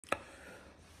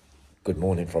Good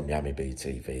morning from Yami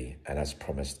BTV, and as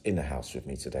promised, in the house with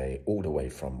me today, all the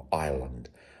way from Ireland,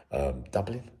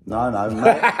 Dublin? No,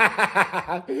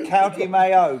 County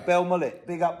Mayo, Belmullet,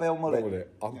 big up Belmullet.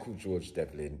 Uncle George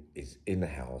Devlin is in the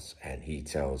house, and he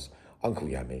tells Uncle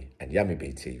Yami and Yami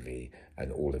BTV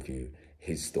and all of you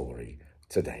his story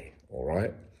today, all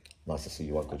right? Nice to see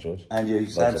you, Uncle George. And you,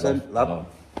 Samson. Love.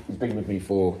 He's been with me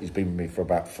for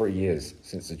about 3 years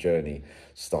since the journey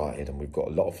started, and we've got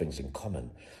a lot of things in common,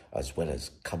 as well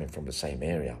as coming from the same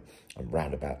area and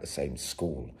round about the same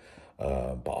school.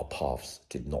 But our paths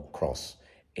did not cross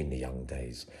in the young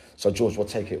days. So, George, we'll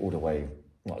take it all the way.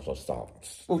 Might as well start.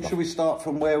 Well, should we start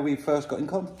from where we first got in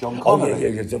contact? John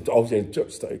Connolly.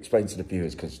 Just explain to the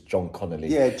viewers, because John Connolly.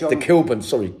 Yeah, John. The Kilburn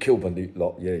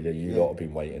lot. You lot have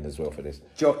been waiting as well for this.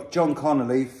 John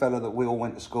Connolly, fella that we all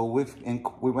went to school with.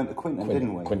 We went to Quinton,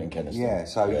 didn't we? Quinton Keniston. Yeah,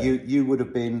 so yeah. You would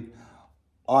have been.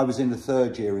 I was in the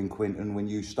third year in Quinton when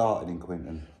you started in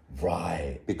Quinton.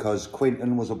 Right. Because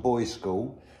Quinton was a boys'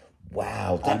 school.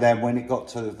 Wow. And then when it got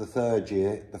to the third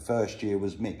year, the first year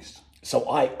was mixed. So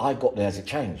I got there as it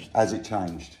changed. As it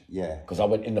changed, yeah. Because I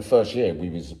went in the first year, we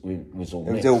was all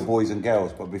mixed. It was all boys and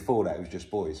girls, but before that it was just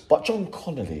boys. But John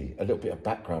Connolly, a little bit of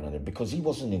background on him, because he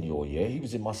wasn't in your year, he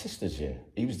was in my sister's year.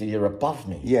 He was the year above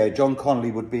me. Yeah, John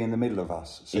Connolly would be in the middle of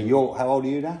us. So you're, how old are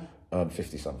you now?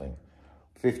 50 something.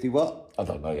 50 what? I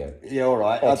don't know yet. Yeah, all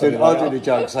right. I'll do the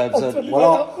joke, Samson.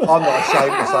 Well, I'm not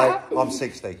ashamed to say I'm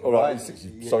 60. All right, he's 60,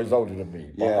 yeah. So he's older than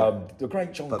me. But, yeah. The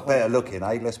great John Connolly. But better looking,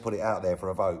 eh? Let's put it out there for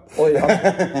a vote. Oh,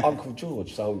 yeah, Uncle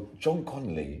George. So John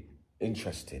Connolly,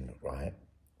 interesting, right?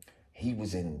 He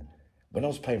was in... When I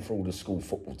was playing for all the school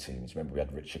football teams, remember we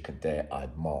had Richard Cadet, I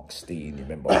had Mark Steen, you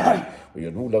remember? We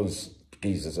had all those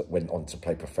geezers that went on to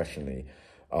play professionally.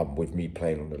 With me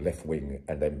playing on the left wing,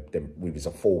 and then we was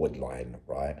a forward line,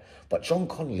 right? But John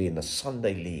Connolly in the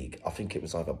Sunday League, I think it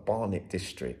was either Barnet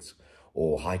District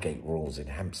or Highgate Royals in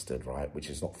Hampstead, right? Which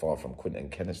is not far from Quinton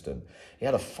Keniston. He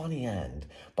had a funny hand,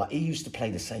 but he used to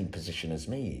play the same position as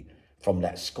me from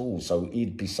that school. So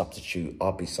he'd be substitute,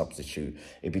 I'd be substitute.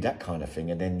 It'd be that kind of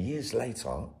thing. And then years later,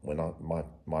 when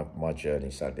my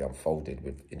journey sadly unfolded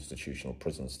with institutional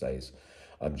prison stays,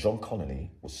 John Connolly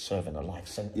was serving a life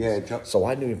sentence. Yeah, so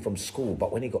I knew him from school,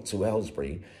 but when he got to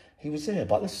Aylesbury, he was there.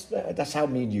 But that's how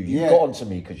me and you got onto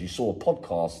me, because you saw a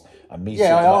podcast and me.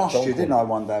 Yeah, I asked you, didn't I,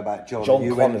 one day about John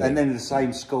Connolly. And then the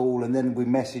same school, and then we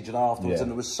messaged afterwards, and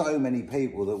there were so many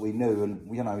people that we knew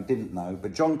and, you know, didn't know.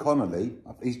 But John Connolly,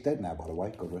 he's dead now, by the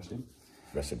way, God rest him.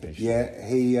 Rest in peace. Yeah,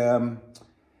 he,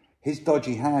 his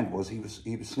dodgy hand was he was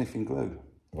sniffing glue.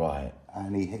 Right.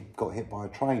 And he got hit by a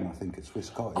train, I think, at Swiss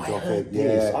Cottage.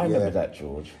 I remember that,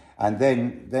 George. And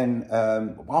then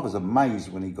I was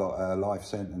amazed when he got a life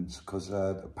sentence, because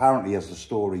apparently, as the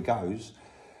story goes,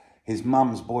 his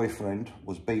mum's boyfriend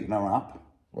was beating her up.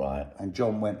 Right. And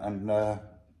John went and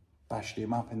bashed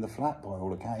him up in the flat, by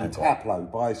all accounts. In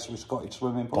Taplow, by Swiss Cottage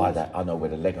swimming pool. By that, I know where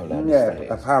the Legoland is.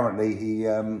 Yeah, apparently he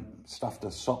stuffed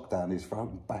a sock down his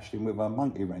throat and bashed him with a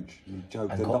monkey wrench. He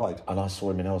choked and died. And I saw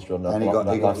him in Aylesbury. And he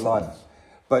got life.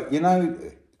 But, you know,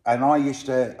 and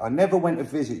I never went to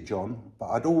visit John, but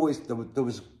I'd always, there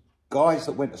was guys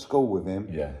that went to school with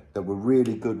him that were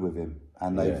really good with him.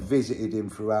 And they visited him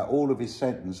throughout all of his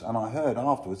sentence. And I heard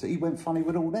afterwards that he went funny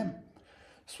with all them.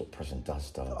 That's what prison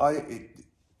does, though.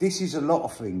 This is a lot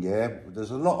of thing, yeah? There's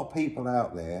a lot of people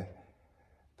out there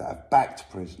that have backed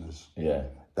prisoners. Yeah.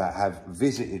 That have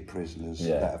visited prisoners.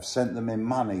 Yeah. That have sent them in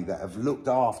money, that have looked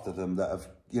after them, that have,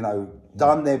 you know,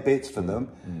 done their bits for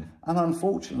them. And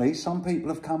unfortunately, some people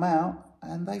have come out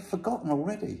and they've forgotten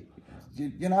already.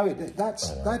 You know,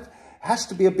 that has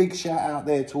to be a big shout out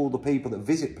there to all the people that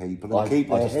visit people and keep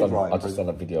their head right. I just done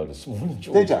a video this morning,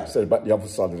 George. Did you? So about the other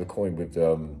side of the coin with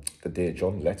the Dear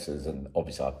John letters, and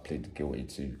obviously I pleaded guilty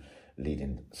to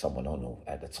leading someone on. Or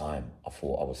at the time, I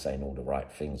thought I was saying all the right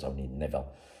things, only never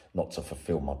not to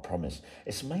fulfil my promise.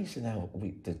 It's amazing how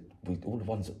we all the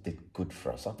ones that did good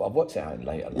for us. I've worked it out in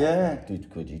later life. Yeah, did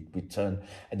good. You return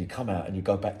and you come out and you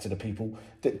go back to the people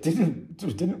that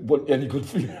didn't want any good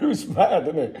for you. It was mad,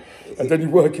 isn't it? And then you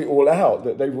work it all out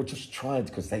that they were just trying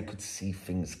because they could see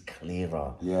things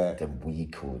clearer than we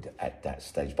could at that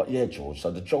stage. But yeah, George.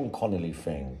 So the John Connolly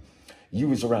thing. You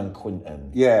was around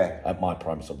Quinton, at my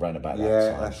prime, so around about that time.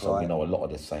 Yeah, that's right. We know a lot of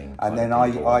the same. And then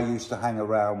I used to hang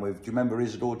around with. Do you remember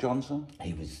Isidore Johnson?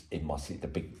 He was in my seat, the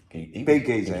big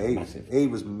geezer. He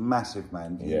was massive,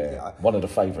 man. Yeah, one of the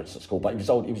favourites at school. But he was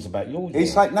old. He was about your year.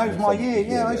 He's like, no, he was my year.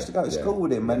 Yeah, I used to go to school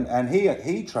with him, and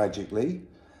he tragically.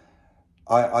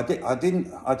 I didn't.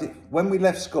 When we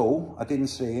left school, I didn't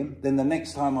see him. Then the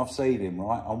next time I've seen him,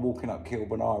 right, I'm walking up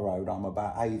Kilburn High Road. I'm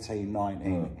about 18,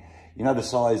 19. You know the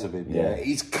size of him, yeah?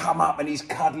 He's come up and he's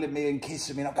cuddling me and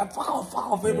kissing me. And I'm going, fuck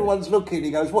off, everyone's looking.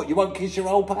 He goes, what, you won't kiss your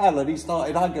old pal? And he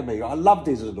started hugging me. I loved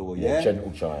Isidore, yeah?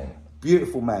 Gentle giant.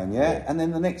 Beautiful man, yeah? And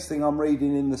then the next thing I'm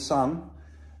reading in the Sun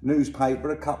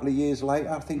newspaper a couple of years later,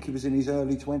 I think he was in his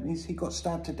early 20s, he got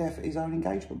stabbed to death at his own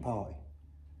engagement party.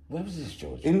 Where was this,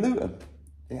 George? In Luton.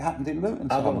 It happened in Luton.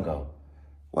 How long ago?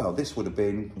 Well, this would have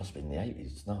been... Must have been in the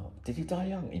 80s, no. Did he die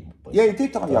young? Yeah, he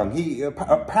did die young. He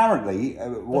apparently,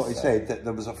 what he said, that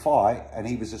there was a fight and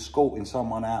he was escorting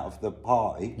someone out of the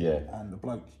party and the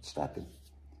bloke stabbed him.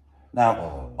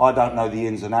 Now, I don't know the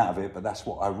ins and outs of it, but that's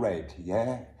what I read,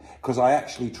 yeah? Because I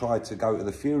actually tried to go to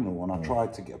the funeral and I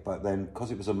tried to get, but then,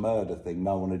 because it was a murder thing,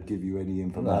 no one would give you any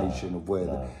information of where,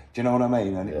 do you know what I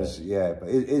mean? And it was, but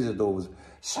Isidore was,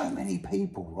 so many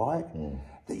people, right,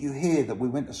 that you hear that we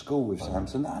went to school with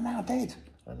Samson that are now dead.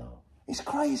 I know. It's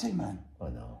crazy, man. I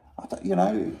know. You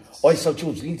know. Oh, so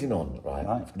George, leading on,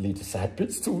 right? Lead to sad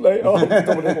bits till later. I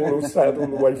don't want it all sad all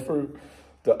the way through.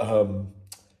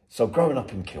 So growing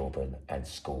up in Kilburn and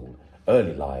school,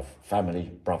 early life,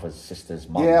 family, brothers, sisters,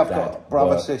 mum, dad. Yeah, I've got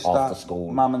brother, sister, after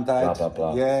school, mum and dad. Blah, blah,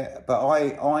 blah. Yeah, but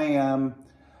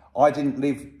I didn't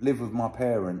live with my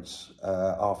parents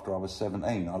after I was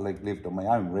 17. I lived on my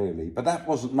own, really. But that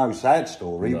wasn't no sad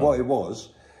story. No. What it was,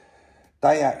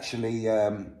 they actually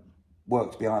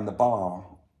worked behind the bar.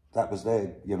 That was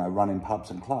their, you know, running pubs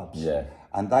and clubs. Yeah.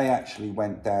 And they actually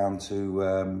went down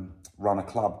to run a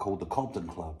club called the Cobden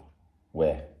Club.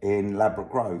 Where? In Ladbroke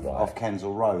Grove, off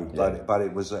Kensal Road. Yeah. But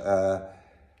it was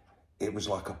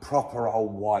like a proper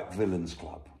old white villains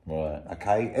club. Right.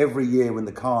 Okay. Every year when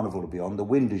the carnival would be on, the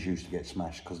windows used to get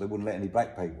smashed because they wouldn't let any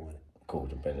black people in.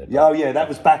 Yeah, that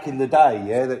was back in the day.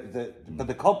 Yeah. But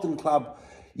the Cobden Club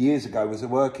years ago was a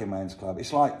working man's club.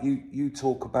 It's like you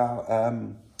talk about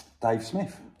Dave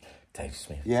Smith. Dave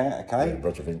Smith. Yeah. Okay. Yeah,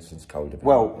 Roger Vincent's code.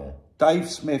 Well, Dave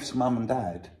Smith's mum and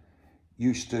dad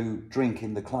used to drink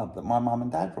in the club that my mum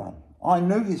and dad run. I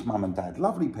knew his mum and dad,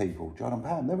 lovely people, John and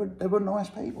Pam. They were nice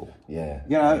people. Yeah.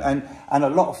 You know, and a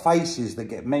lot of faces that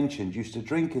get mentioned used to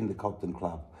drink in the Cobden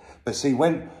Club. But see,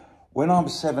 when I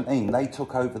was 17, they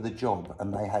took over the job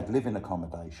and they had living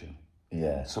accommodation.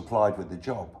 Yeah. Supplied with the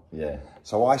job. Yeah.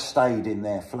 So I stayed in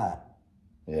their flat.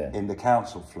 Yeah. In the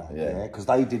council flat. Yeah. Because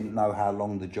they didn't know how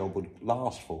long the job would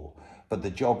last for. But the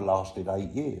job lasted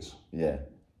 8 years. Yeah.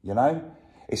 You know?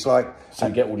 It's like... So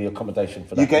you get all the accommodation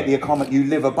for that? You get the accommodation, you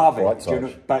live above it.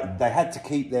 Right, but they had to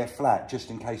keep their flat just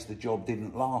in case the job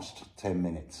didn't last 10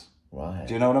 minutes. Right.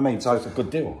 Do you know what I mean? So it's a good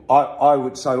deal.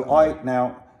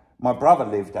 Now, my brother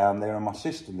lived down there and my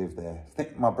sister lived there. I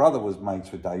think my brother was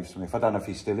mates with Dave Smith. I don't know if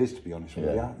he still is, to be honest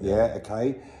with you. Yeah,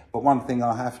 okay. But one thing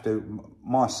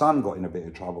my son got in a bit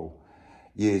of trouble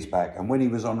years back, and when he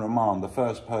was on remand, the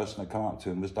first person that came up to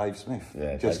him was Dave Smith.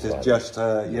 Yeah,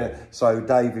 So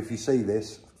Dave, if you see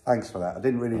this, thanks for that. I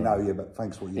didn't really know you, but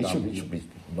thanks for what you done. He should be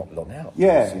not long out.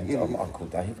 Yeah, Uncle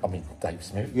Dave. I mean Dave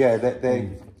Smith. Yeah,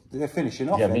 they're finishing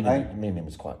off. Yeah, me and him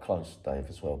was quite close, Dave,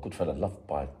 as well. Good fella, loved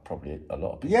by probably a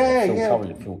lot of people.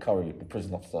 Yeah, Phil Curry, the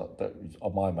prison officer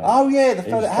of my mate. Oh yeah, the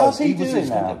fella. How's he doing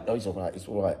now? Oh, he's all right. It's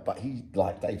all right. But he,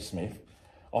 like Dave Smith,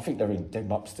 I think they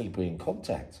might still be in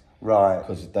contact. Right.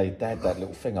 Because they had that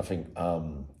little thing, I think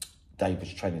Dave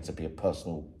was training to be a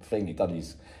personal thing. He done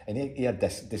his, and he had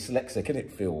this dyslexic,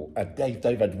 innit, Phil? And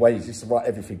Dave had ways, he used to write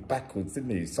everything backwards, didn't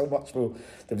he? So much for,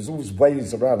 there was always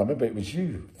ways around. I remember it was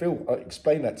you, Phil,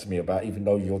 explain that to me about, even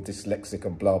though you're dyslexic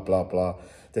and blah, blah, blah,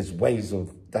 there's ways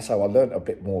of, that's how I learned a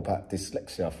bit more about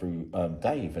dyslexia through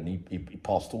Dave, and he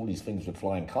passed all these things with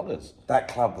flying colours. That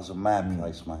club was a mad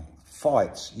place, mate.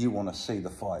 Fights, you want to see the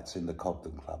fights in the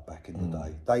Cobden Club back in the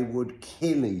day. They would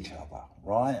kill each other,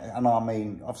 right? And I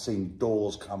mean, I've seen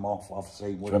doors come off. I've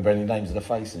seen... Do you remember any names of the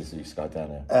faces that used to go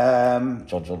down there?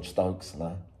 John Stokes,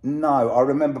 no? No, I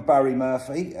remember Barry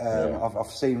Murphy. I've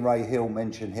seen Ray Hill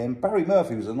mention him. Barry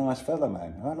Murphy was a nice fella,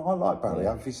 man. I like Barry.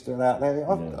 If he's still out there.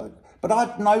 But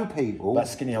I'd know people. That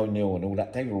Skinny O'Neill and all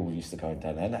that, they were all used to going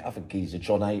down there. And that other geezer,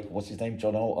 John A, what's his name?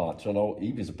 John Holt,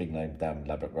 he was a big name down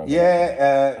Ladbroke Road.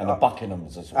 Yeah. And the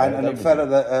Buckinghams as well. And the fella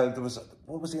that, there was,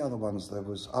 what was the other ones? There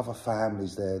was other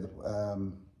families there.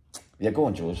 Yeah, go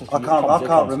on, George. I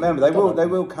can't remember. They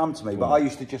will come to me, but I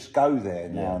used to just go there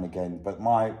now and again. But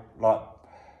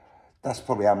that's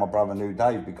probably how my brother knew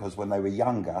Dave, because when they were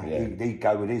younger, he'd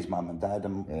go with his mum and dad,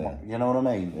 and you know what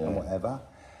I mean, and whatever.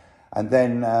 And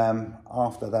then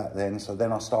after that, then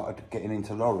I started getting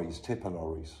into lorries, tipper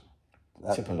lorries.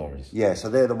 Tipper lorries? Yeah, so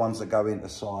they're the ones that go into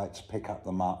sites, pick up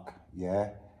the muck,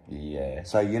 yeah? Yeah.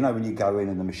 So you know when you go in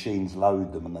and the machines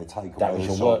load them and they take away that was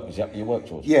your work, is that your work,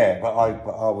 George? Yeah, but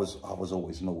I was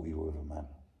always naughty with them, man.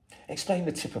 Explain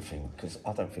the tipper thing, because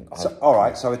I don't think... all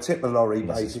right, so a tipper lorry,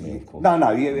 basically...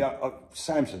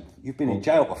 Samson, you've been in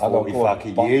jail for 40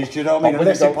 fucking years, do you know what I mean?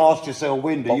 Unless it passed your cell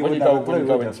window, you wouldn't have a clue, when you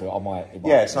go into it, I might...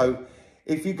 Yeah, so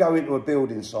if you go into a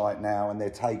building site now and they're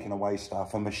taking away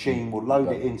stuff, a machine will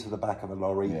load it into the back of a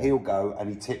lorry, he'll go and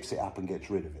he tips it up and gets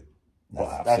rid of it.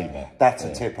 That's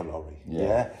a tipper lorry,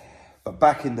 yeah? But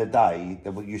back in the day,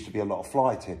 there used to be a lot of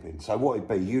fly tipping. So what it'd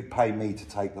be, you'd pay me to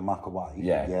take the muck away,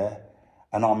 yeah?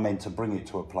 And I'm meant to bring it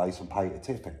to a place and pay to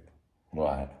tip it.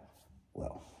 Right.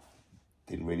 Well,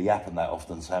 didn't really happen that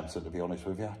often, Samson, to be honest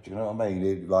with you. Do you know what I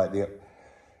mean?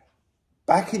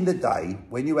 Back in the day,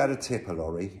 when you had a tipper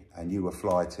lorry and you were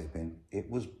fly tipping,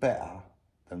 it was better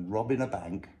than robbing a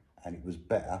bank and it was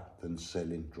better than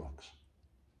selling drugs.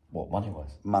 What,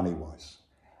 money-wise? Money-wise.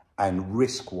 And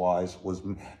risk-wise was...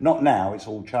 Not now, it's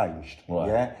all changed,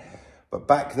 yeah? But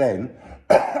back then,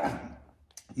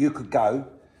 you could go...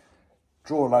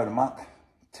 draw a load of muck,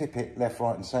 tip it left,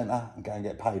 right and centre and go and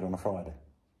get paid on a Friday.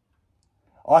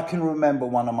 I can remember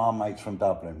one of my mates from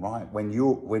Dublin, right? When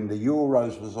the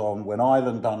Euros was on, when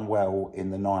Ireland done well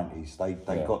in the 90s, they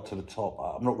got to the top.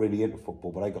 I'm not really into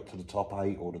football, but they got to the top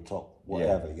 8 or the top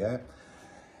whatever, yeah?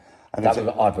 And that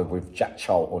was either with Jack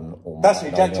Charlton or... That's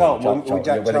it, Jack Charlton, with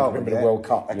Jack Charlton, remember the World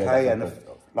Cup. Okay, and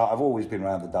I've always been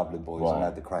around the Dublin boys and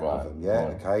had the crack with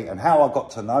them, okay? And how I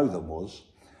got to know them was...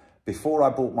 Before I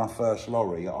bought my first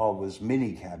lorry, I was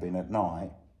minicabbing at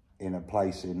night in a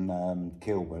place in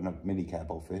Kilburn, a minicab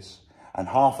office, and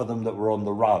half of them that were on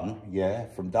the run,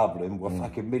 from Dublin, were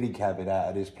fucking minicabbing out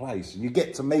of this place. And you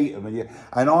get to meet them,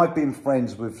 and I've been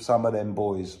friends with some of them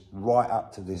boys right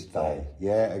up to this day,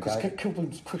 Because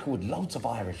Kilburn's quicker with loads of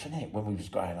Irish, isn't it, when we was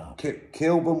growing up?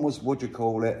 Kilburn was, what do you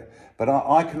call it? But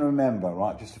I can remember,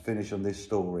 right, just to finish on this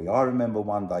story, I remember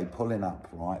one day pulling up,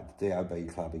 right, the DOB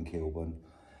club in Kilburn,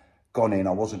 gone in,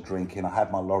 I wasn't drinking, I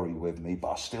had my lorry with me, but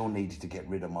I still needed to get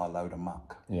rid of my load of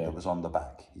muck that was on the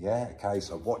back, okay,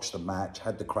 so I watched the match,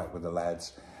 had the crack with the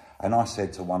lads, and I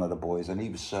said to one of the boys, and he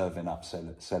was serving up,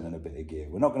 selling a bit of gear.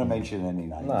 We're not going to mention any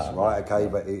names,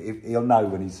 but he'll know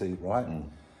when he sees it, right?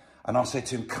 And I said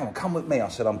to him, come with me. I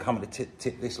said, I'm coming to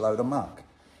tip this load of muck.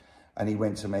 And he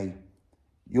went to me,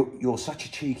 You're such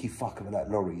a cheeky fucker with that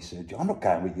lorry, he said. I'm not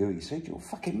going with you, he said. You're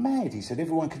fucking mad. He said,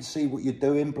 everyone can see what you're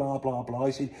doing, blah, blah, blah.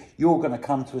 He said, you're going to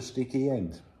come to a sticky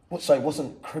end. What, so it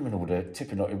wasn't criminal, the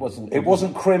tipping? It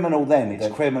wasn't criminal then,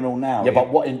 it's criminal now. Yeah, but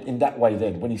what in that way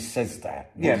then, when he says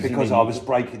that? Yeah, because I was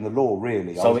breaking the law,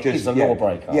 really. So it is a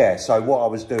lawbreaker? Yeah, so what I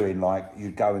was doing, like,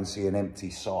 you'd go and see an empty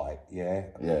site,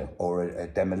 or a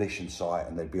demolition site,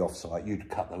 and they'd be off-site. You'd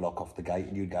cut the lock off the gate,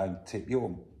 and you'd go and tip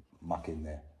your muck in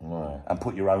there. Right. And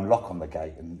put your own lock on the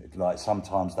gate, and like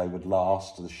sometimes they would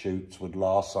last, the shoots would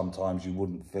last, sometimes you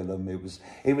wouldn't fill them. It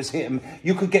was hit and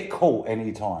you could get caught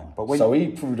any time. But when so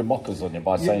he threw the mockers on you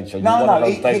by saying to you, one of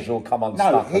those days you'll come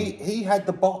unstuck. No, he had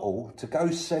the bottle to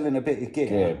go selling a bit of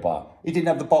gear. Yeah, but he didn't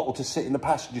have the bottle to sit in the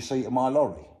passenger seat of my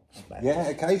lorry. Yeah,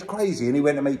 okay, it's crazy. And he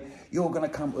went to me, you're going to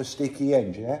come to a sticky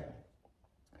end, yeah?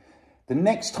 The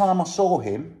next time I saw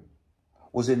him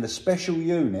was in the special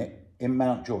unit in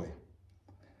Mountjoy,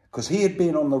 because he had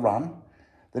been on the run.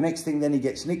 The next thing, then he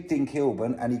gets nicked in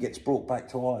Kilburn and he gets brought back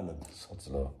to Ireland. Sod's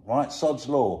law. Right, sod's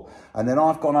law. And then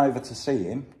I've gone over to see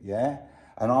him,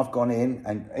 and I've gone in,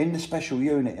 and in the special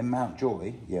unit in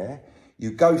Mountjoy,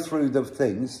 you go through the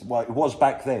things, well, it was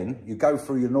back then, you go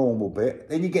through your normal bit,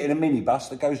 then you get in a minibus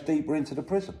that goes deeper into the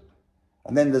prison.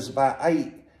 And then there's about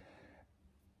 8,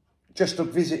 just a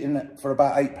visiting for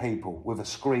about 8 people with a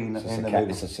screen in the middle.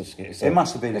 It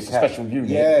must have been a special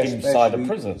unit inside the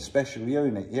prison. Special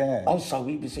unit, yeah. Oh, so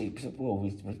we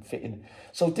fit in.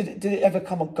 So did it ever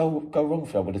come and go wrong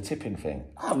for you with the tipping thing?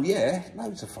 Oh yeah,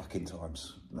 loads of fucking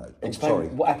times. No, sorry.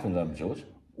 What happened then, George?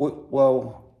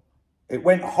 Well, it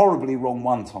went horribly wrong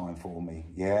one time for me,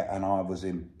 and I was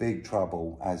in big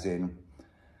trouble. As in,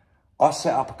 I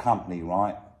set up a company,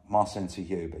 right? My sense of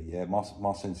humour,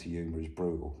 my sense of humour is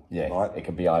brutal. Yeah, right? It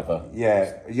can be either.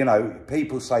 Yeah, you know,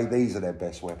 people say these are their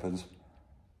best weapons.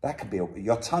 That could be,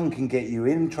 your tongue can get you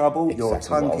in trouble, your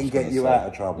tongue can get you out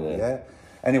of trouble, yeah?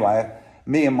 Anyway,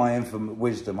 me and my infinite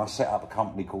wisdom, I set up a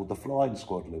company called the Flying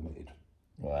Squad Limited.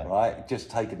 Right? Just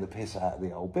taking the piss out of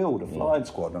the old bill, the Flying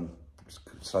Squad. And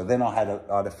so then I had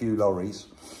a few lorries,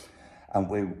 and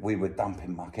we were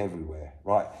dumping muck everywhere,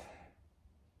 right?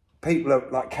 People are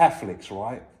like Catholics,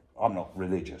 right? I'm not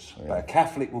religious, but a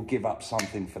Catholic will give up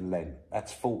something for Lent.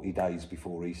 That's 40 days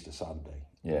before Easter Sunday.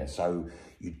 Yeah. So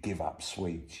you'd give up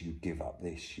sweets, you'd give up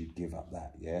this, you'd give up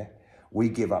that, We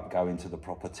give up going to the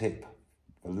proper tip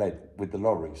for Lent with the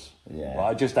lorries. Yeah. Well,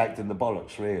 I just acted in the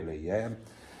bollocks, really, And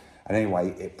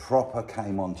anyway, it proper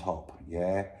came on top,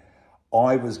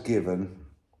 I was given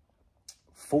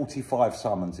 45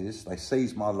 summonses. They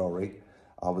seized my lorry.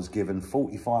 I was given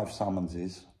 45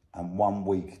 summonses and 1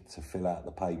 week to fill out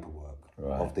the paperwork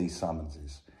of these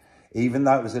summonses. Even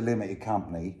though it was a limited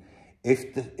company,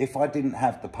 if I didn't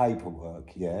have the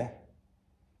paperwork,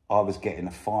 I was getting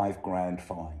a £5,000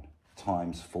 fine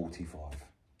times 45.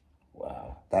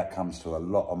 Wow. That comes to a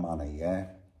lot of money,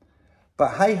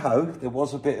 But hey-ho, there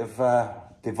was a bit of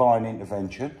divine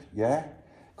intervention,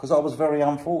 because I was very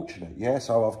unfortunate,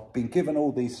 So I've been given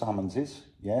all these summonses,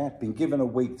 been given a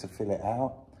week to fill it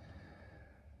out.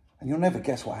 And you'll never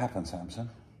guess what happened, Samson.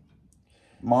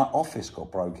 My office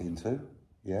got broke into,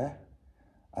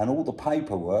 and all the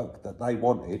paperwork that they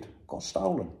wanted got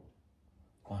stolen.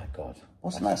 My God.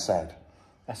 Wasn't that sad?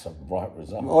 That's a right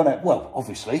result. Well,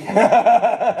 obviously.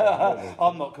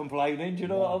 I'm not complaining, do you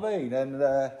know what I mean? And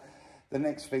the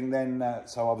next thing then,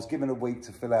 so I was given a week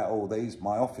to fill out all these.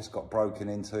 My office got broken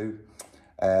into.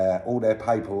 All their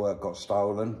paperwork got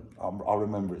stolen. I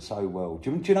remember it so well.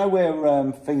 Do you know where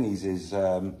Thingies is,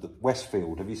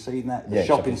 Westfield? Have you seen that? The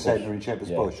shopping centre in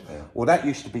Shepherd's Bush. Yeah. Well, that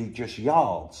used to be just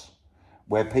yards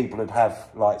where people would have,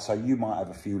 like, so you might have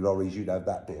a few lorries, you'd have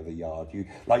that bit of a yard.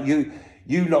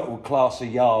 You lot would class a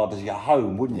yard as your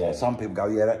home, wouldn't you? Some people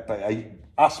go, but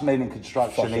us men in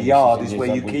construction, a yard is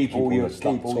where you keep all your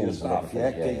stuff.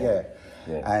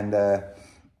 And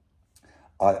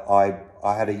I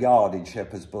had a yard in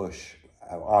Shepherd's Bush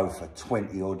for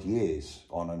 20 odd years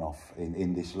on and off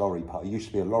in this lorry park. It used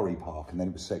to be a lorry park and then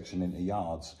it was sectioned into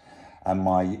yards. And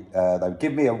they would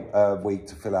give me a week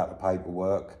to fill out the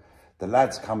paperwork. The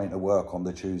lads come into work on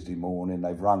the Tuesday morning,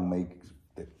 they've rung me,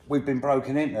 we've been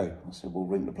broken into. I said, well,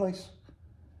 ring the police.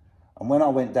 And when I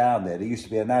went down there used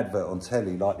to be an advert on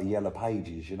telly, like the Yellow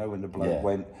Pages, you know, when the bloke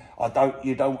went,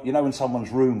 you know when someone's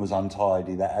room was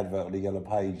untidy, that advert on the Yellow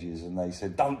Pages, and they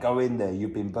said, don't go in there,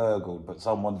 you've been burgled, but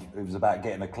someone who was about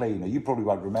getting a cleaner, you probably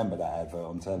won't remember that advert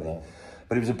on telly,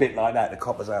 but it was a bit like that. The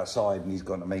cop was outside and he's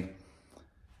gone to me,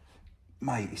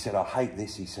 mate, he said, I hate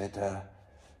this, he said,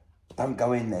 don't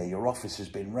go in there, your office has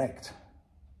been wrecked.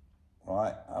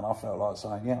 Right, and I felt like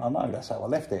saying, yeah, I know, that's how I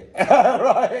left it.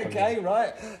 Right, okay,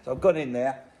 right. So I've gone in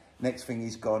there. Next thing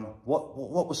he's gone, what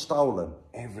was stolen?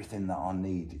 Everything that I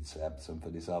needed, Samson, for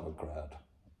this other crowd.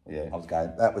 Yeah. I was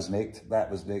going, that was nicked,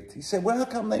 that was nicked. He said, well, how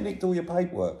come they nicked all your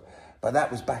paperwork? But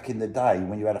that was back in the day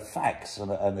when you had a fax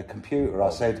and a computer. I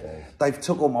said, they've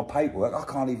took all my paperwork. I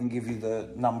can't even give you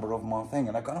the number of my thing.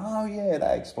 And I've gone, oh, yeah,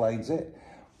 that explains it.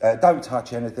 Don't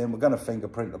touch anything, we're going to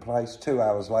fingerprint the place. 2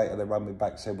 hours later, they run me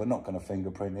back and said, we're not going to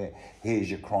fingerprint it. Here's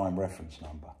your crime reference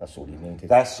number. That's all you needed.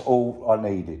 That's all I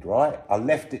needed, right? I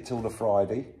left it till the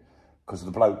Friday, because the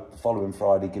bloke the following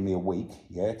Friday gave me a week,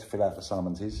 to fill out the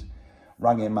summonses.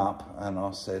 Rung him up and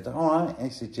I said, all right. He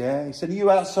said, yeah. He said, are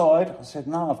you outside? I said,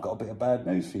 no, I've got a bit of bad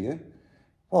news for you.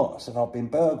 What? I said, I've been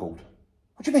burgled.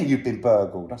 What do you mean you've been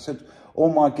burgled? I said,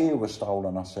 all my gear was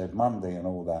stolen. I said, Monday and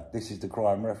all that. This is the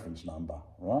crime reference number,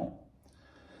 right?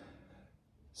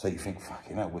 So you think,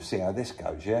 fucking hell, we'll see how this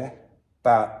goes,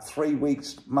 About 3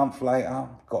 weeks, month later,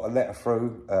 got a letter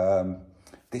through.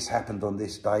 This happened on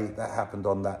this day, that happened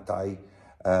on that day.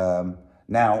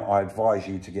 Now I advise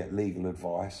you to get legal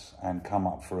advice and come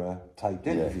up for a taped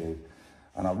interview.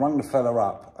 And I rung the fella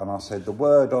up and I said, the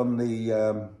word on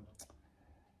the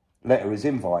letter is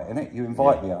invite, innit? You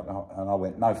invite me up. And I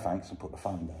went, no thanks, and put the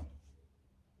phone down.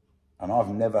 And I've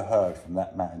never heard from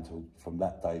that man from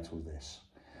that day till this.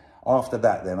 After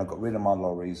that then, I got rid of my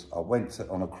lorries. I went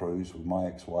on a cruise with my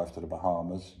ex-wife to the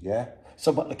Bahamas,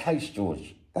 So, but the case,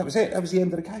 George? That was it. That was the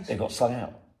end of the case. It got slung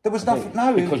out? There was nothing,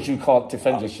 no. Because you can't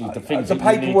defend yourself. The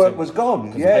paperwork was gone.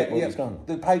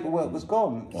 The paperwork was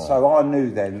gone. Right. So I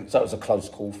knew then. So it was a close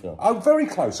call for you. Oh, very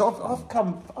close. I've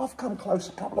come close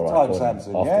a couple of times,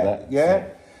 Samson.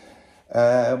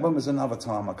 When was another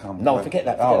time I come? No, forget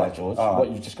that, George.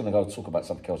 What, you're just going to go talk about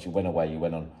something else? You went away. You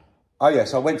went on. Oh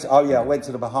yes, I went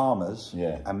to the Bahamas.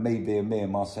 And me being me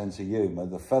and my sense of humour,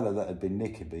 the fella that had been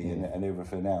nicking me and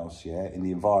everything else, in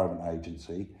the Environment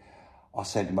Agency, I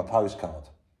sent him a postcard.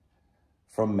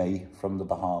 From me, from the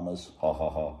Bahamas. Ha ha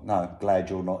ha. No, glad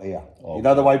you're not here. Oh, you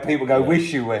know the way people go,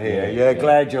 wish you were here.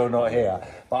 Glad you're not here.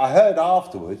 But I heard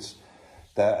afterwards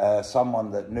that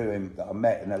someone that knew him, that I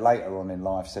met and later on in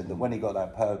life, said that when he got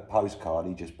that postcard,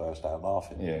 he just burst out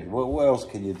laughing. What else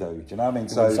can you do? Do you know what I mean?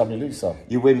 You win some, you lose some.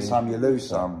 You win some, you lose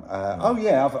some.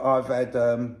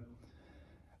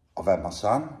 I've had my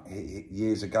son.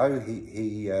 Years ago,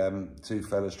 two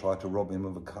fellas tried to rob him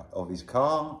of his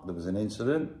car. There was an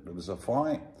incident. There was a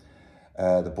fight.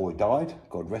 The boy died.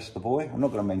 God rest the boy. I'm not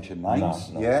going to mention names.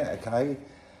 No.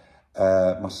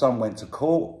 My son went to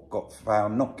court, got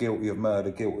found not guilty of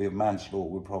murder, guilty of manslaughter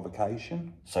with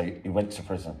provocation. So he went to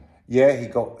prison? Yeah, he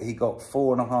got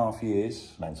 4.5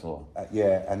 years. Manslaughter?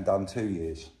 Yeah, and done 2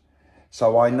 years.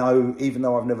 So I know, even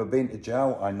though I've never been to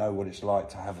jail, I know what it's like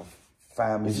to have a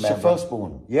family member. Is this your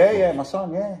firstborn? Yeah, my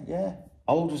son, yeah.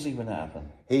 How old was he when that happened?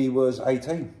 He was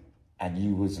 18. And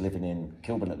you was living in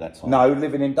Kilburn at that time? No,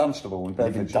 living in Dunstable in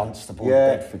Bedfordshire. Living in Dunstable,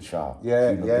 Bedfordshire.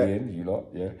 Yeah, Being, you lot,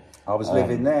 yeah. I was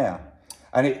living there.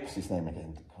 And what's his name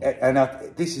again?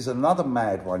 And this is another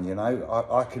mad one, you know.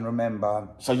 I can remember.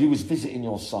 So you was visiting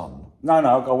your son? No,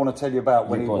 I want to tell you about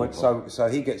when he went. So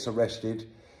he gets arrested.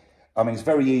 I mean, it's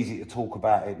very easy to talk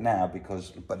about it now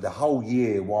but the whole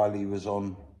year while he was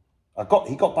on,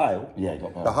 he got bail. Yeah, he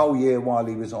got bail. The whole year while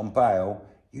he was on bail,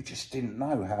 you just didn't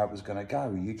know how it was going to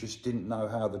go. You just didn't know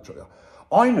how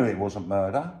I knew it wasn't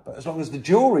murder, but as long as the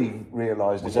jury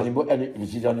realised was he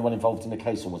the only one involved in the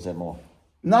case, or was there more?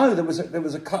 No, there was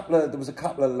a couple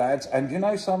of lads, and you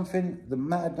know something? The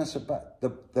madness about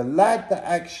the lad that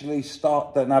actually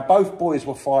started. Now both boys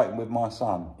were fighting with my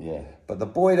son. Yeah. But the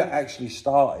boy that actually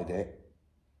started it,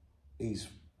 he's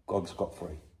gone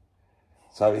scot-free.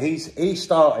 So he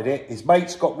started it. His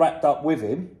mates got wrapped up with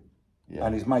him,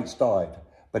 and his mates died.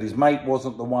 But his mate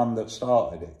wasn't the one that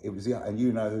started it. It was and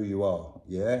you know who you are,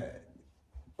 yeah.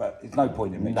 But it's no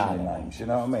point in mentioning names. You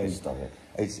know what I mean? Historic.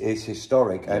 It's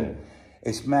historic, and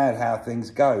it's mad how things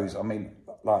goes. I mean,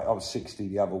 like I was 60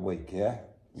 the other week, yeah.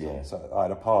 Yeah. So I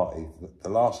had a party. The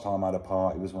last time I had a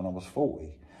party was when I was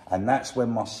 40, and that's when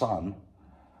my son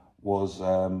was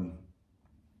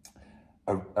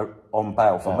on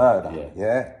bail for murder.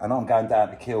 Yeah. And I'm going down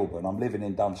to Kilburn. I'm living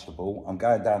in Dunstable. I'm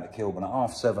going down to Kilburn at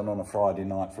 7:30 on a Friday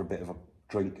night for a bit of a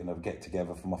drink and a get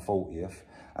together for my 40th.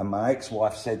 And my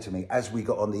ex-wife said to me as we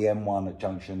got on the M1 at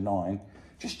Junction 9,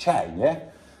 just chatting, yeah.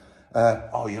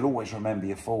 Oh, you'll always remember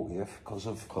your 40th because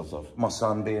of my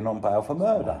son being on bail for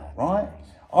murder, right?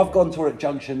 I've gone to her at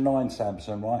Junction 9,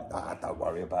 Samson, right? Don't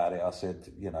worry about it. I said,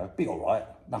 you know, be all right.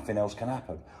 Nothing else can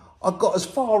happen. I got as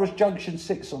far as Junction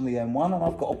 6 on the M1, and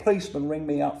I've got a policeman ring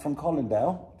me up from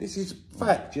Colindale. This is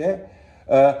fact, yeah?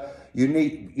 You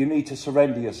need to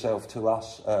surrender yourself to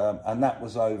us, and that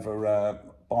was over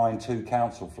buying 2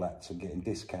 council flats and getting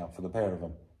discount for the pair of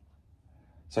them.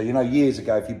 So, you know, years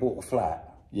ago, if you bought a flat,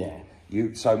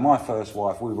 so my first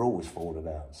wife, we were always falling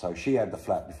out. So she had the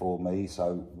flat before me,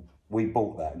 so we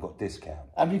bought that and got discount.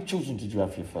 How many children did you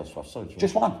have for your first wife? Sorry,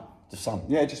 just one. The son?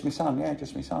 Yeah, just my son. Yeah,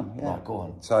 just my son. Yeah. Right, go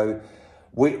on. So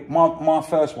my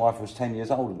first wife was 10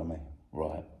 years older than me.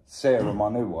 Right. Sarah, my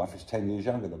new wife, is 10 years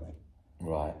younger than me.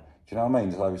 Right. Do you know what I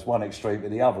mean? So it's one extreme to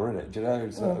the other, isn't it? Do you know?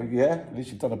 So, yeah. At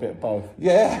least you've done a bit of both.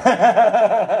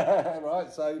 Yeah.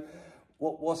 Right. So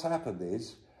what's happened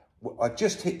is, I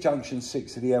just hit Junction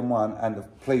 6 of the M1 and the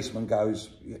policeman goes,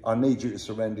 I need you to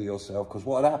surrender yourself, because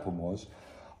what had happened was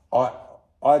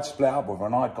I'd split up with her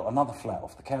and I'd got another flat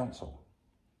off the council.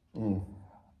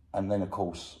 And then, of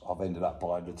course, I've ended up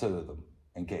buying the 2 of them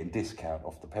and getting discount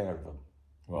off the pair of them.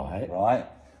 Right. Right?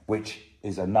 Which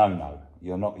is a no-no.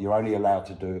 You're only allowed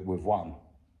to do it with one.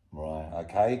 Right.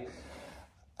 Okay?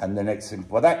 And the next thing,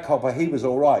 well, that copper, he was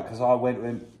all right, because I went to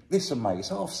him, listen, mate, it's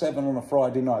 7:30 on a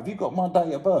Friday night. Have you got my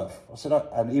date of birth? I said,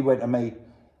 and he went to me,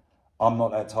 I'm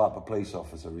not that type of police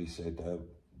officer. He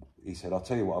said, I'll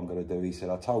tell you what I'm going to do. He said,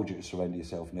 I told you to surrender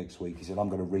yourself next week. He said, I'm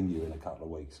going to ring you in a couple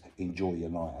of weeks. Enjoy your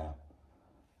night out.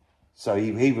 So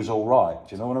he was all right.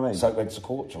 Do you know what I mean? So it went to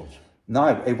court, George?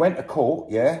 No, it went to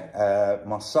court, yeah.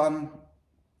 My son,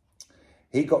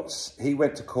 he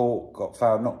went to court, got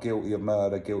found not guilty of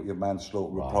murder, guilty of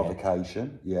manslaughter with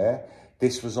provocation, yeah.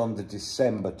 This was on the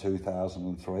December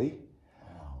 2003.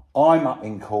 Wow. I'm up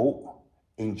in court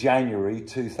in January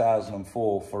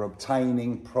 2004 for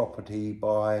obtaining property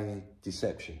by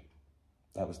deception.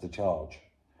 That was the charge.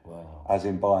 Wow. As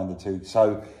in buying the 2.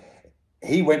 So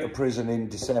he went to prison in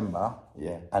December.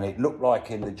 Yeah. And it looked like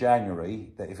in the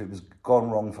January that if it was gone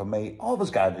wrong for me, I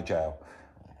was going to jail.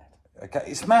 Okay,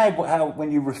 it's mad how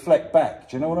when you reflect back,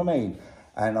 do you know what I mean?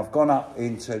 And I've gone up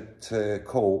into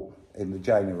court in the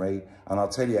January, and I'll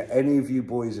tell you, any of you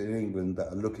boys in England that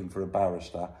are looking for a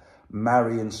barrister,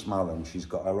 Marion Smullen, she's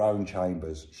got her own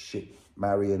chambers.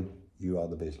 Marion, you are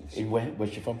the business.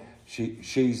 Where's she from?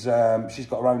 She's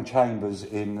got her own chambers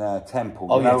in Temple.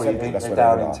 Oh, yeah, Temple. That's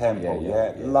down in Temple.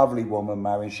 Yeah. Lovely woman,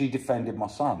 Marion. She defended my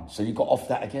son. So you got off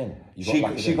that again? She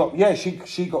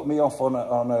got me off on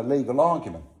a legal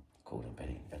argument. Cool,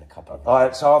 been a couple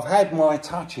of so I've had my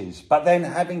touches, but then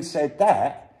having said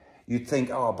that, you'd think,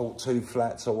 oh, I bought 2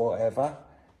 flats or whatever.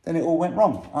 Then it all went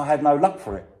wrong. I had no luck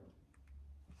for it.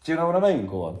 Do you know what I mean?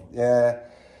 Go on. Yeah.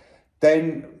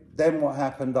 Then what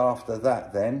happened after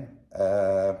that then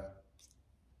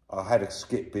I had a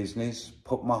skip business,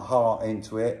 put my heart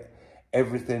into it,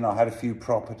 everything. I had a few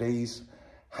properties,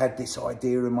 had this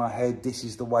idea in my head, this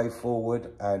is the way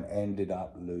forward, and ended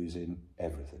up losing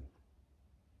everything.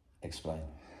 Explain.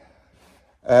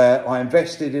 I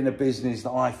invested in a business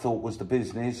that I thought was the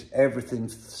business. Everything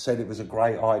said it was a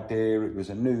great idea. It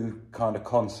was a new kind of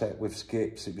concept with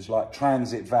skips. It was like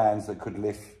transit vans that could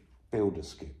lift builder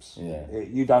skips. Yeah.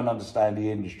 You don't understand the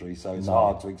industry, so it's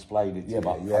hard to explain it to you.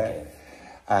 But yeah.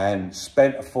 And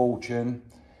spent a fortune,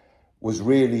 was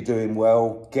really doing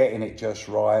well, getting it just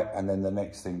right, and then the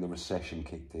next thing, the recession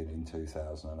kicked in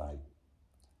 2008.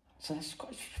 So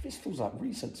this feels like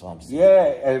recent times. Yeah,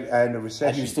 and the recession.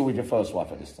 And you were still with your first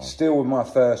wife at this time? Still with my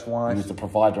first wife. You was the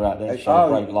provider out there. She had a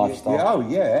great lifestyle. Yeah, oh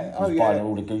yeah, she was buying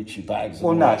all the Gucci bags.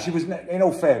 Well, no, she was. In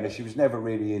all fairness, she was never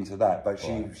really into that. But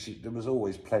there was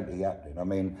always plenty happening. I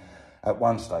mean, at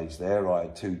one stage there, I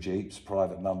had 2 Jeeps,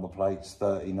 private number plates,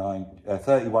 31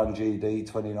 GD,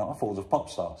 29. I thought it was a pop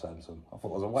star, Samson. I thought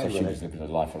it was a way. So she was living a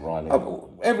life of Riley.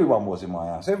 Everyone was in my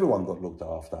house. Everyone got looked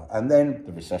after. And then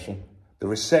the recession. The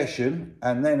recession,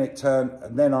 and then it turned,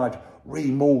 and then I'd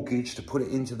remortgaged to put it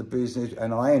into the business,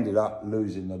 and I ended up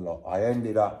losing a lot. I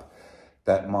ended up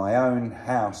that my own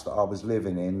house that I was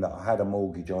living in, that I had a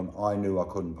mortgage on, I knew I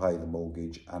couldn't pay the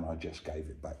mortgage, and I just gave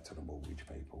it back to the mortgage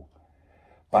people.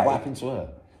 But what happened to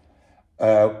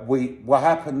her? What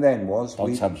happened then was...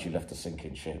 Don't tell me she left a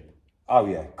sinking ship. Oh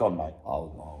yeah, gone, mate.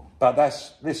 Oh no. But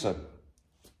listen,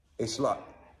 it's like...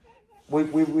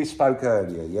 We spoke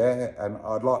earlier, yeah? And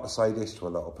I'd like to say this to a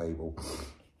lot of people.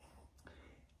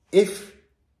 If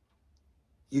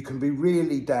you can be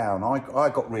really down, I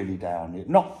got really down.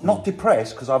 Not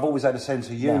depressed, because I've always had a sense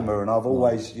of humour, and I've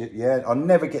always, I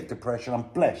never get depression. I'm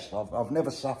blessed. I've never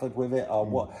suffered with it.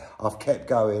 I've kept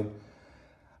going.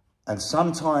 And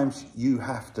sometimes you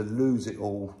have to lose it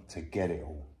all to get it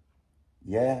all,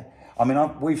 yeah? I mean,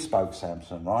 we've spoke,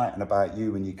 Samson, right? And about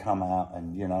you when you come out,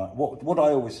 and, you know, what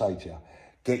I always say to you,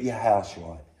 get your house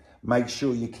right. Make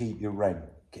sure you keep your rent.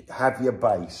 Have your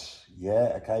base,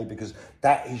 yeah, okay? Because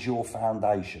that is your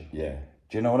foundation. Yeah.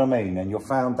 Do you know what I mean? And your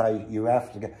foundation, you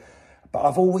have to get... But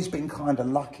I've always been kind of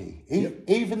lucky.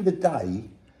 Even the day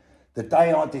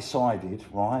I decided,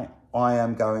 right, I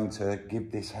am going to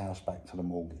give this house back to the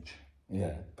mortgage.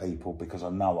 Yeah, people, because I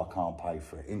know I can't pay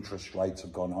for it. Interest rates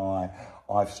have gone high.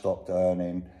 I've stopped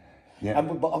earning. Yeah,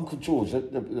 but Uncle George,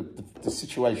 the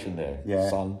situation there,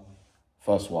 son,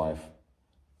 first wife,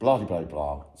 blah blah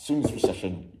blah. As soon as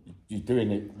recession, you're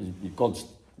doing it. God's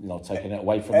taking it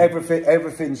away from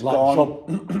everything's like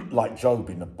gone. Like Job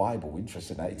in the Bible.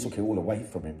 Interesting that he took it all away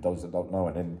from him. Those that don't know,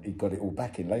 and then he got it all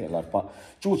back in later life. But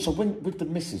George, so when with the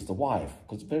missus, the wife,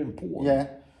 because it's very important. Yeah.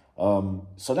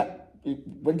 So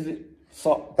when did it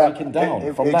start breaking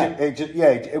down from that?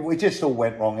 It just all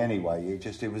went wrong anyway. It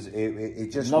just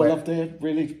no love there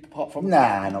really apart from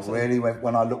not really.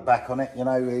 When I look back on it,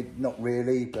 not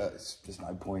really. But there's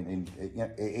no point in it.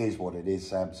 It is what it is,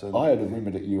 Samson. I heard a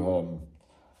rumour that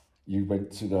you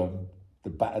went to the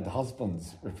battered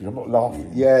husbands. If you're not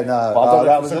laughing, yeah, no, but I don't know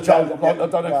that if it's a joke. I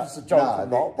don't know if it's a joke or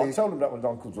not. But tell them that was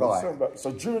Uncle George. Right.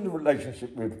 So during the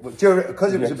relationship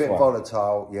because it was a bit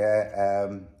volatile, yeah.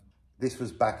 This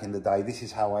was back in the day. This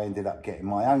is how I ended up getting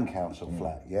my own council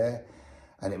flat, yeah?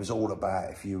 And it was all about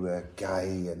if you were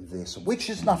gay and this, which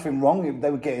is nothing wrong.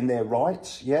 They were getting their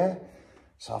rights, yeah?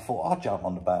 So I thought, I'll jump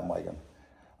on the bandwagon.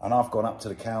 And I've gone up to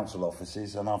the council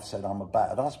offices and I've said I'm a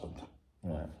battered husband.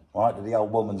 Right? The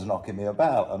old woman's knocking me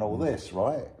about and all this,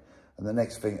 right? And the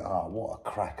next thing, what a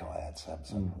crack I had,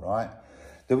 Samson, right?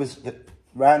 There was,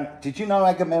 did you know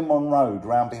Agamemnon Road,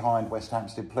 round behind West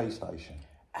Hampstead Police Station?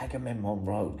 Agamemnon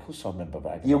Road, of course I remember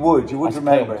Agamemnon. You would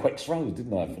remember it. Quicks Road,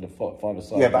 didn't I, for the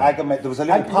five-a-side? Yeah, but Agamemnon, there was a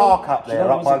little park up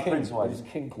there, up by Princeway. There was a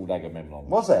king called Agamemnon.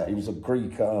 Was there? He was a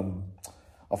Greek,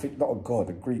 I think not a god,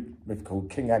 a Greek myth called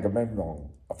King Agamemnon.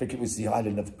 I think it was the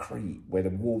island of Crete where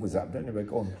the war was at. Anyway,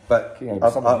 go on. But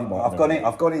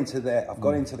I've gone into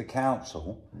the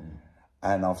council,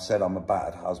 and I've said I'm a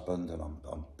battered husband, and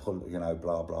I'm pulling,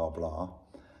 blah blah blah.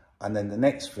 And then the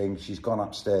next thing, she's gone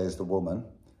upstairs, the woman.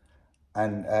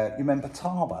 And you remember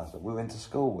Tarbaz that we went to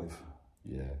school with?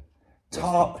 Yeah.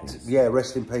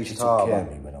 Rest in peace, she Tarbaz. Took care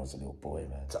of me when I was a little boy,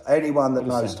 man. To anyone that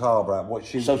knows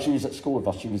Tarbaz, so she was at school with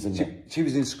us. She was in. She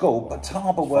was in school, but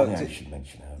Tarbaz worked. You should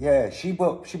mention her. Yeah, she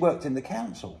worked in the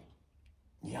council.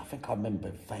 Yeah, I think I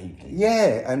remember vaguely.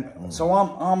 Yeah, and so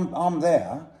I'm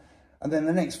there. And then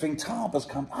the next thing, Tarbaz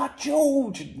come.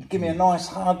 George, give me a nice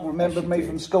hug. Remembered me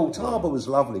from school. Tarbaz was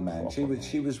lovely, man.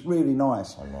 She was really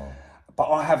nice. I know. But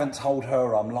I haven't told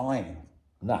her I'm lying.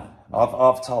 Nah.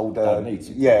 I've told her. Don't need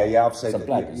to. Yeah, I've said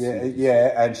that.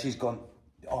 Yeah, and she's gone.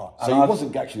 Oh, so you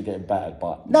wasn't actually getting battered,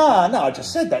 but no, I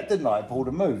just said that, didn't I? I pulled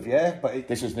a move, yeah. But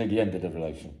this was near the end of the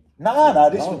relation. No,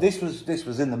 this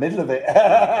was in the middle of it.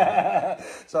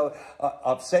 So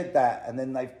I've said that, and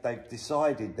then they've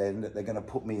decided then that they're going to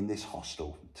put me in this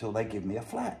hostel till they give me a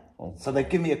flat. Oh. So they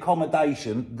give me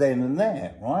accommodation then and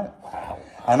there, right? Wow.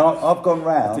 And I've gone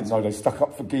round. I didn't know they stuck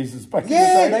up for geezers back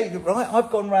yeah, in the day. right.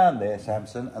 I've gone round there,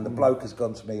 Samson, and the bloke has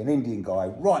gone to me, an Indian guy,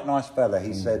 right nice fella.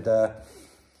 He said,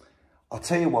 I'll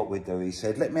tell you what we do. He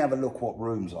said, let me have a look what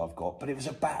rooms I've got. But it was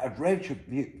a battered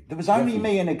reg. There was only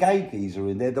me and a gay geezer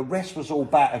in there. The rest was all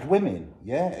battered women.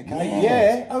 Yeah, okay.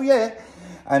 Yeah. Oh, yeah.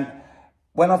 And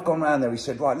when I've gone round there, he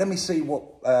said, right, let me see what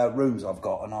rooms I've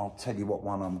got and I'll tell you what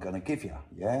one I'm going to give you.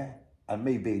 Yeah. And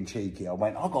me being cheeky, I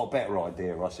went, I've got a better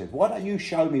idea. I said, why don't you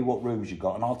show me what rooms you've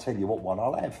got and I'll tell you what one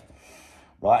I'll have.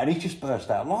 Right. And he just burst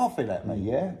out laughing at me.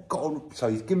 Yeah. So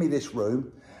he's given me this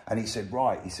room and he said,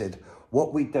 right. He said,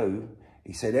 what we do.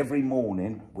 He said, every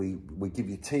morning we give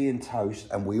you tea and toast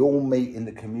and we all meet in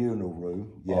the communal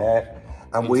room, yeah?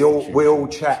 And we all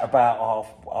chat about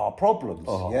our problems,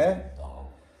 yeah?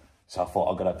 So I thought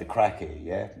I'm going to have to crack it,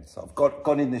 yeah? So I've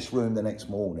gone in this room the next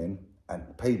morning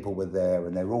and people were there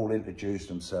and they're all introduced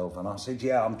themselves. And I said,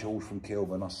 yeah, I'm George from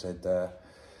Kilburn. I said,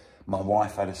 my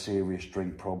wife had a serious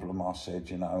drink problem. I said,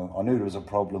 you know, I knew there was a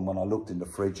problem when I looked in the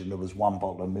fridge and there was 1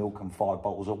 bottle of milk and 5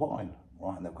 bottles of wine,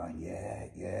 right? And they're going,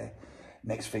 yeah.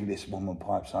 Next thing this woman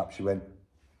pipes up, she went,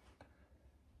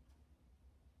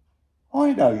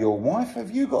 I know your wife. Have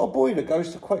you got a boy that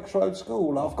goes to Quecks Road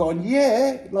School? I've gone,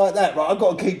 yeah, like that. Right, I've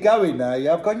got to keep going now.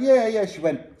 Yeah, I've gone, yeah. She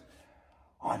went,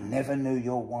 I never knew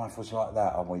your wife was like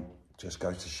that. I went, just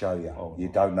goes to show you.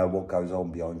 You don't know what goes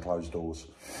on behind closed doors.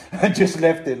 And just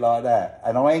left it like that.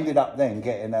 And I ended up then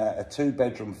getting a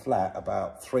 2-bedroom flat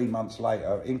about 3 months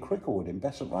later in Cricklewood in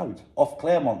Besant Road, off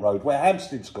Claremont Road, where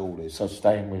Hampstead School is. So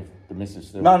staying with the missus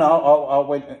still? No, I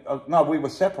went, no, we were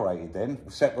separated then.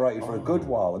 We separated for a good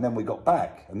while and then we got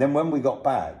back. And then when we got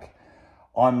back,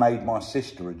 I made my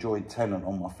sister a joint tenant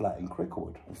on my flat in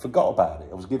Cricklewood. I forgot about it.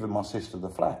 I was giving my sister the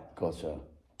flat. Gotcha.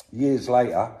 Years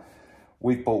later,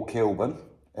 we've bought Kilburn,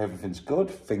 everything's good,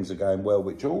 things are going well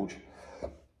with George.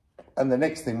 And the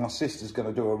next thing, my sister's going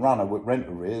to do a runner with rent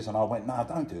arrears, and I went, no,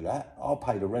 don't do that. I'll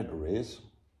pay the rent arrears.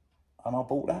 And I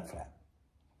bought that flat.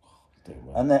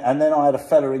 Well. And then I had a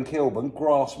fella in Kilburn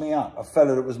grass me up, a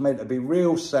fella that was meant to be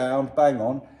real sound, bang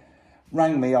on,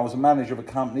 rang me. I was a manager of a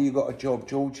company. You got a job,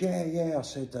 George? Yeah. I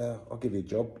said, I'll give you a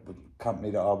job. The company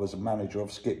that I was a manager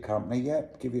of, Skip Company, yeah,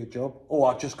 give you a job. Oh,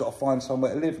 I've just got to find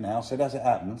somewhere to live now. I said, as it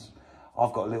happens,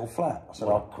 I've got a little flat. I said,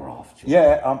 what a graft.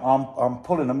 Yeah, I'm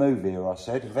pulling a move here, I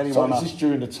said. If anyone so is this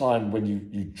during the time when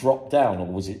you dropped down, or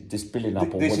was it this building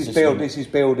up? This is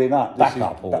building up. Back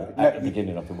up, or at the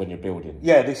beginning of it when you're building?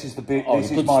 Yeah, this is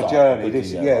this is my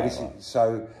journey.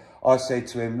 So I said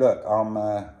to him, look, I'm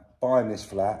buying this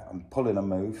flat, I'm pulling a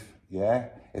move, yeah?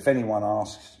 If anyone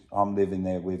asks, I'm living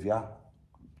there with you.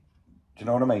 Do you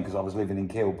know what I mean? Because I was living in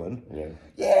Kilburn.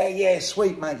 Yeah,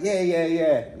 sweet, mate.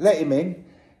 Yeah. Let him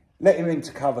in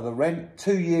to cover the rent.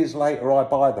 2 years later, I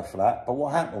buy the flat. But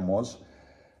what happened was,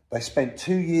 they spent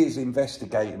 2 years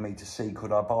investigating me to see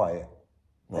could I buy it.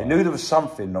 Right. They knew there was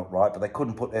something not right, but they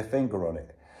couldn't put their finger on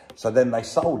it. So then they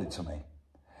sold it to me.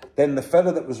 Then the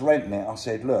fella that was renting it, I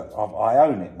said, look, I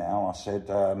own it now. I said,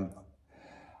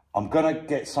 I'm going to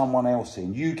get someone else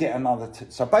in. You get another...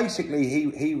 So basically,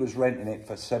 he was renting it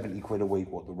for 70 quid a week,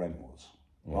 what the rent was,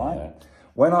 right? Yeah.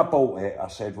 When I bought it, I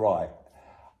said, right,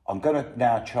 I'm going to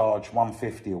now charge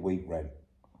 150 a week rent.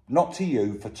 Not to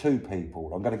you, for 2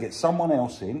 people. I'm going to get someone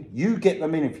else in. You get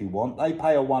them in if you want. They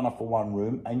pay a $1 for 1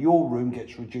 room, and your room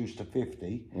gets reduced to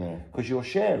 50 because you're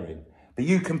sharing. But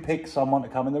you can pick someone to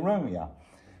come in the room with you.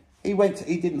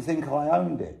 He didn't think I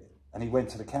owned it, and he went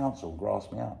to the council and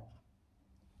grassed me up.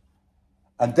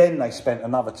 And then they spent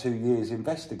another 2 years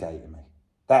investigating me.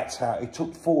 That's how, it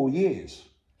took 4 years.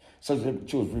 So,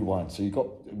 George, rewind. So you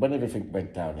got, when everything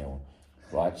went downhill,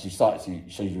 right, so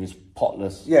you was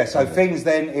potless. Yeah, so things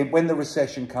then, when the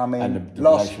recession come in,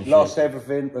 lost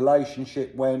everything,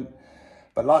 relationship went.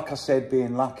 But like I said,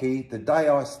 being lucky, the day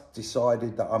I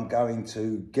decided that I'm going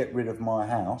to get rid of my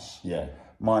house,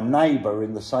 my neighbour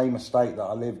in the same estate that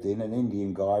I lived in, an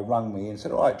Indian guy, rang me and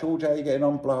said, all right, George, how are you getting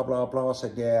on, blah, blah, blah. I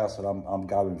said, yeah. I said, I'm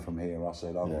going from here. I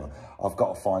said, I've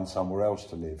got to find somewhere else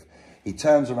to live. He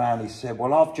turns around, he said,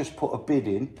 well, I've just put a bid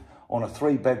in on a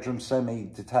 3-bedroom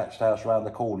semi-detached house around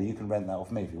the corner. You can rent that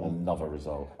off me if you want. Another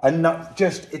result. And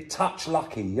it touched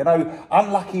lucky, you know,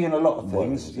 unlucky in a lot of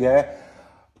things,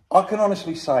 I can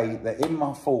honestly say that in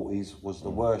my 40s was the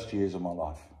worst years of my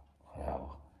life.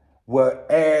 Wow.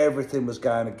 Where everything was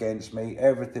going against me,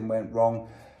 everything went wrong.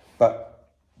 But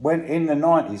when in the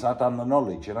 90s, I'd done the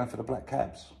knowledge, you know, for the black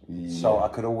cabs. Yeah. So I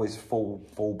could always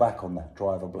fall back on that,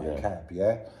 drive a black cab,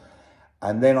 yeah?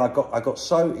 And then it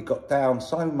got down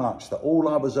so much that all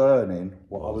I was earning,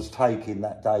 what I was taking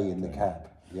that day in the cab,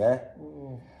 yeah?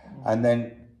 And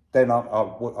then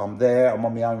I'm there, I'm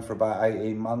on my own for about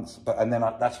 18 months, and then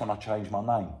that's when I changed my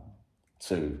name.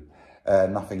 To?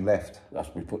 Nothing left. That's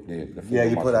we put the yeah,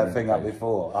 you put that thing up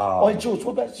before. Oh, George,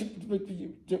 what about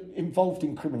you involved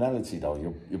in criminality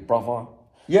though? Your brother?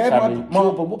 Yeah, but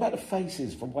what about the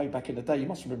faces from way back in the day? You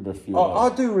must remember a few.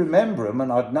 I do remember them,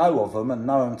 and I'd know of them and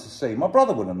know them to see. My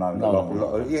brother would have known a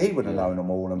lot. He would have known them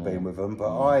all and been with them.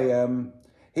 But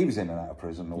he was in and out of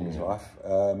prison all his life.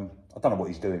 I don't know what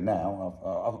he's doing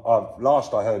now.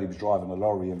 Last I heard, he was driving a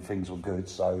lorry and things were good.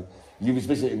 So you was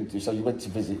visiting. So you went to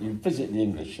visit. You visited the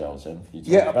English shells, then?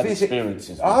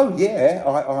 Experiences. Oh yeah,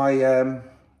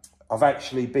 I've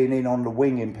actually been in on the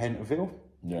wing in Pentonville.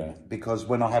 Yeah. Because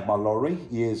when I had my lorry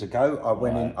years ago, I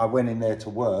went in there to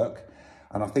work,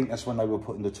 and I think that's when they were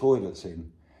putting the toilets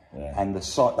in. Yeah. And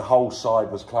the whole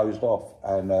side was closed off,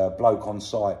 and a bloke on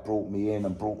site brought me in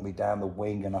and brought me down the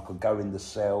wing, and I could go in the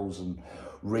cells and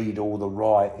read all the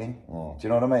writing. Do you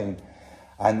know what I mean?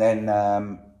 And then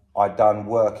I'd done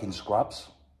work in Scrubs.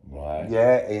 Right.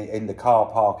 Yeah, in the car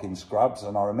park in Scrubs,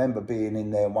 and I remember being in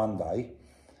there one day.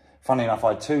 Funny enough,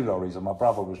 I had 2 lorries, and my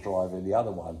brother was driving the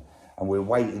other one. And we're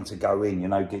waiting to go in, you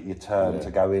know, get your turn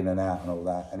to go in and out and all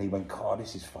that. And he went, God,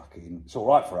 this is fucking, it's all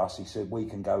right for us. He said, we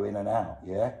can go in and out,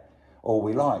 yeah? All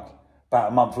we like.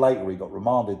 About a month later, he got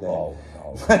remanded there. Oh,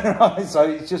 no. Right, so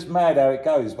it's just mad how it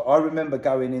goes. But I remember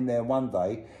going in there one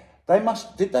day.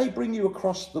 Did they bring you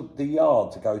across the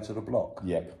yard to go to the block?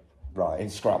 Yep. Right.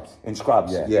 In Scrubs? In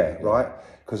Scrubs, yeah. Right?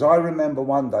 Because I remember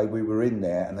one day we were in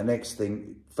there, and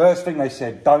the first thing they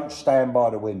said, don't stand by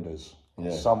the windows.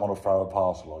 Yeah. Someone will throw a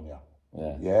parcel on you.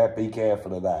 Yeah, be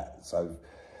careful of that. So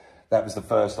that was the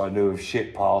first I knew of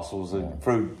shit parcels, and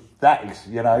through that,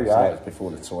 you know. So that was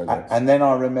before the toilet. And then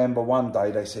I remember one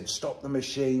day they said, stop the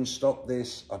machine, stop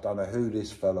this. I don't know who this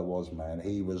fella was, man.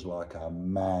 He was like a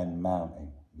man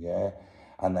mountain, yeah.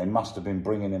 And they must have been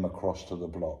bringing him across to the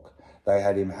block. They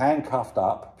had him handcuffed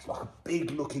up. It was like a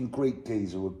big looking Greek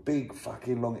geezer with big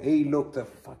fucking long, he looked a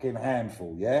fucking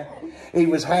handful, yeah? He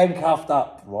was handcuffed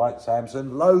up, right,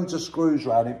 Samson? Loads of screws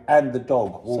around him and the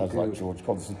dog. Sounds like George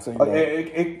Constantine.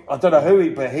 I don't know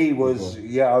who but he was,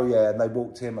 and they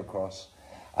walked him across.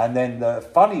 And then the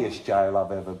funniest jail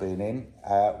I've ever been in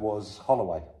was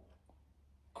Holloway.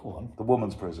 Go on. The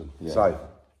woman's prison. Yeah. So,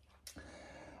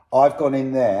 I've gone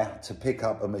in there to pick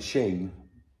up a machine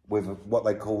with what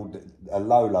they called a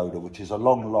low loader, which is a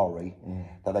long lorry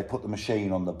that they put the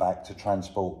machine on the back to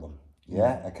transport them.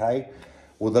 Yeah, okay?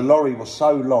 Well, the lorry was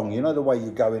so long, you know the way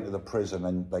you go into the prison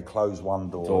and they close one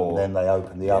door and then they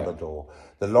open the other door?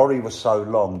 The lorry was so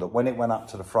long that when it went up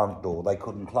to the front door, they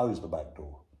couldn't close the back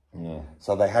door. Yeah.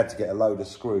 So they had to get a load of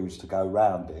screws to go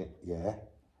round it,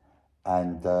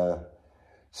 and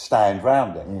stand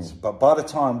round it. But by the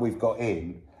time we've got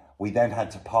in, we then had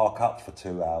to park up for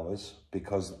 2 hours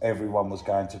because everyone was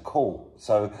going to court.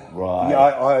 So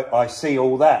I see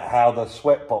all that, how the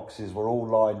sweat boxes were all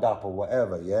lined up or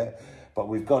whatever, yeah? But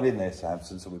we've got in there,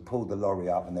 Samson, so we pulled the lorry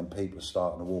up and then people were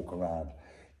starting to walk around.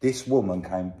 This woman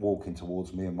came walking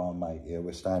towards me and my mate,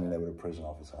 we're standing there with a prison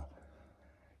officer.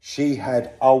 She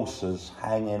had ulcers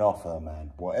hanging off her,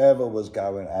 man. Whatever was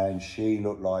going on, she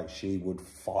looked like she would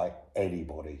fight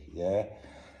anybody, yeah?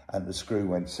 And the screw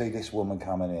went, see this woman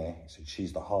coming here? He said,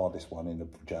 she's the hardest one in the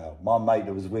jail. My mate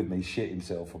that was with me shit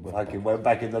himself and fucking went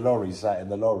back in the lorry, sat in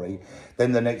the lorry.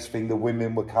 Then the next thing, the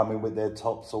women were coming with their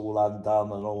tops all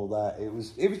undone and all that. It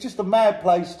was just a mad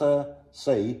place to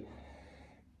see.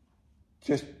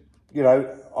 Just, you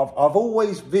know, I've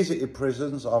always visited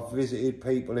prisons. I've visited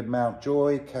people in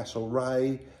Mountjoy,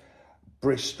 Castlereagh,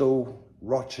 Bristol,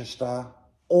 Rochester,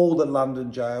 all the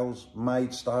London jails,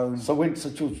 Maidstone. So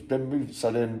George then moved.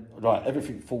 So then, right,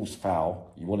 everything falls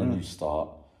foul. You want a new start.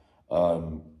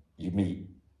 You meet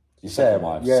your second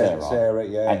wife, Sarah,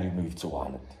 and you move to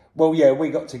Ireland. Well, yeah, we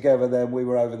got together then. We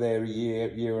were over there a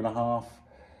year and a half.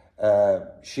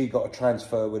 She got a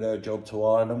transfer with her job to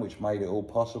Ireland, which made it all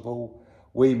possible.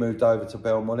 We moved over to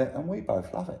Belmullet, and we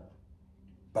both love it.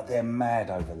 But they're mad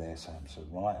over there, Samson,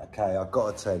 right? Okay, I've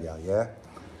got to tell you, yeah?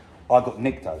 I got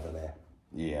nicked over there.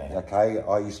 Yeah. Okay,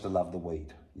 I used to love the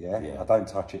weed, I don't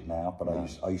touch it now, but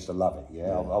I used to love it,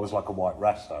 I was like a white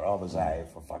rasta. I was out here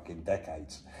for fucking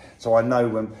decades. So I know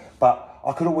when, but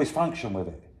I could always function with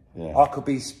it. Yeah. I could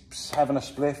be having a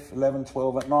spliff 11,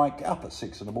 12 at night, get up at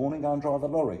 6 in the morning, go and drive a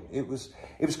lorry. It was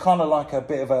kind of like a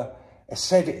bit of a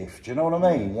sedative, do you know what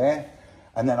I mean? Yeah.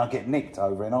 And then I get nicked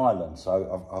over in Ireland.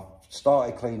 So I've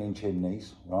started cleaning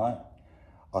chimneys, right?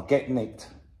 I get nicked.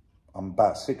 I'm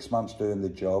about 6 months doing the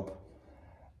job.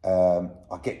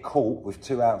 I get caught with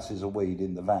 2 ounces of weed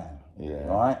in the van,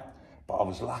 right? But I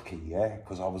was lucky, yeah,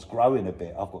 because I was growing a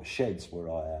bit. I've got sheds where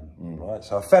I am, right?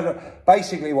 So a fella,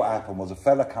 basically what happened was a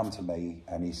fella come to me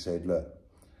and he said, look,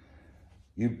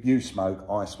 you smoke,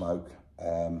 I smoke.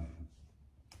 I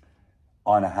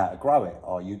know how to grow it.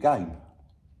 Are you game?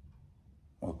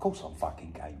 Well, of course I'm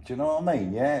fucking game. Do you know what I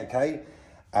mean? Yeah, okay.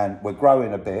 And we're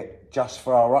growing a bit just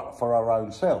for our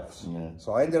own selves. Yeah.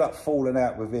 So I ended up falling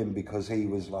out with him because he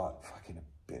was like fucking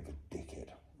a bit of a dickhead,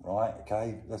 right?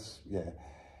 Okay,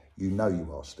 you know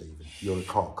you are, Stephen. You're a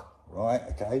cock, right?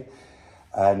 Okay.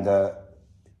 And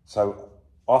so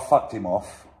I fucked him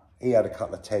off. He had a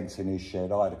couple of tents in his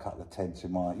shed. I had a couple of tents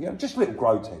in mine. Just little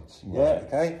grow tents. Right. Yeah,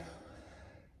 okay.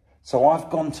 So I've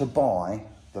gone to buy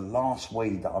the last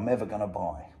weed that I'm ever going to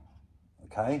buy.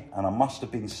 Okay, and I must have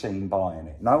been seen buying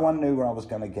it. No one knew where I was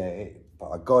going to get it, but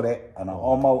I got it, and I'm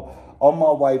on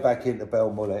my way back into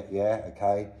Belmullet. Yeah,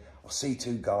 okay. I see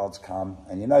 2 guards come,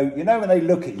 and you know when they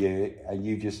look at you, and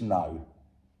you just know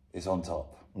it's on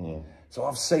top. Yeah. So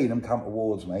I've seen them come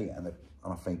towards me, and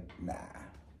I think, nah,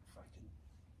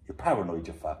 you're paranoid,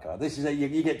 you fucker. This is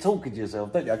you get talking to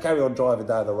yourself, don't you? I carry on driving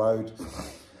down the road.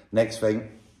 Next thing,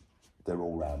 they're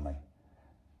all round me.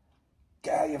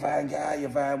 Get out your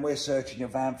van, we're searching your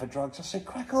van for drugs. I said,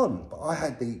 crack on. But I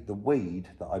had the weed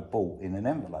that I bought in an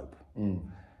envelope.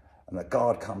 And the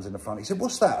guard comes in the front. He said,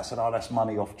 what's that? I said, oh, that's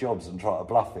money off jobs, and try to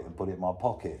bluff it and put it in my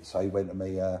pocket. So he went to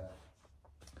me,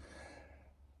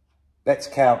 let's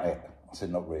count it. I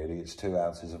said, not really, it's 2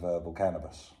 ounces of herbal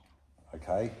cannabis.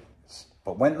 Okay?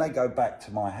 But when they go back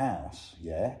to my house,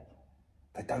 yeah,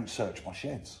 they don't search my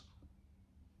sheds.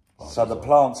 So the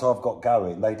plants I've got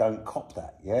going, they don't cop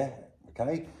that, yeah?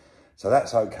 Okay, so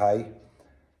that's okay.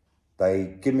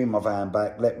 They give me my van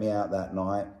back, let me out that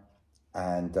night,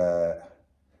 and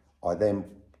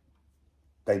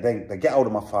they get hold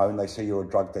of my phone. They say, you're a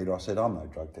drug dealer. I said, I'm no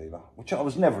drug dealer, which I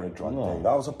was never a drug dealer.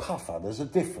 I was a puffer. There's a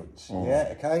difference.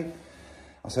 Yeah, okay.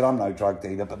 I said, I'm no drug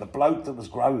dealer, but the bloke that was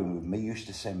growing with me used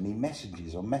to send me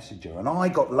messages on Messenger, and I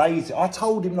got lazy. I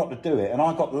told him not to do it, and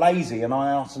I got lazy, and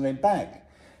I answered him back.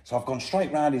 So I've gone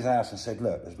straight round his house and said,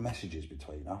 look, there's messages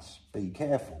between us. Be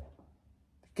careful.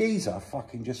 The geezer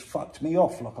fucking just fucked me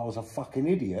off like I was a fucking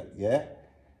idiot, yeah?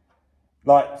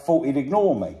 Like, thought he'd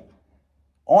ignore me.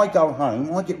 I go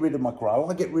home, I get rid of my grow,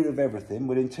 I get rid of everything.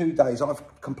 Within 2 days, I've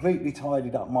completely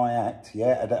tidied up my act,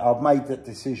 yeah? And I've made that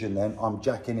decision then, I'm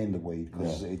jacking in the weed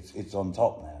because it's on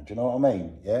top now. Do you know what I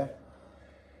mean, yeah?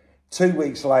 2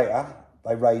 weeks later,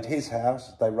 they raid his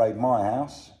house, they raid my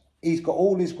house. He's got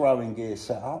all his growing gear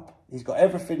set up. He's got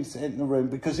everything set in the room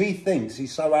because he thinks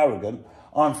he's so arrogant.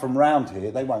 I'm from round here.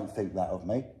 They won't think that of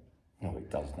me. No, it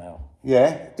does now.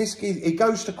 Yeah. He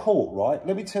goes to court, right?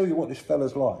 Let me tell you what this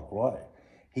fella's like, right?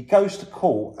 He goes to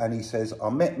court and he says,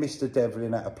 I met Mr.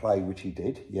 Devlin at a play, which he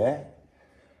did, yeah?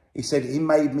 He said, he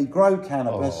made me grow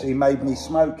cannabis. He made me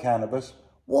smoke cannabis.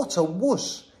 What a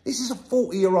wuss. This is a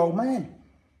 40-year-old man.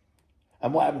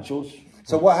 And what happened, George?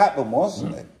 So what happened was,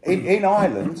 in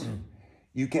Ireland,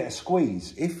 you get a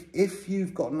squeeze. If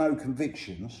you've got no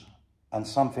convictions and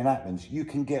something happens, you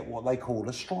can get what they call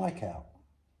a strikeout.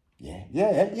 Yeah.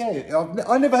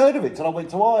 I never heard of it till I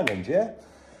went to Ireland, yeah?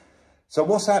 So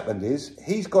what's happened is,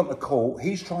 he's gone to court,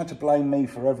 he's trying to blame me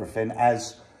for everything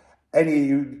as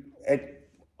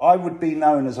I would be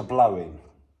known as a blow-in.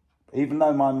 Even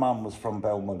though my mum was from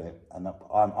Belmullet, and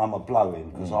I'm a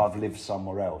blow-in because I've lived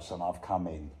somewhere else and I've come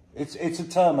in. It's a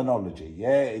terminology,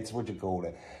 yeah? It's what you call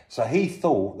it. So he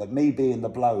thought that me being the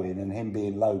blow-in and him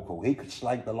being local, he could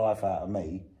slag the life out of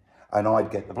me and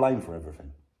I'd get the blame for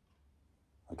everything.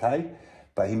 Okay?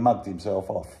 But he mugged himself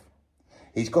off.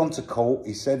 He's gone to court.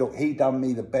 He said he done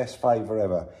me the best favour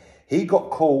ever. He got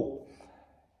caught.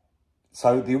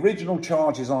 So the original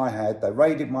charges I had, they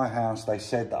raided my house. They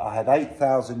said that I had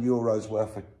 8,000 euros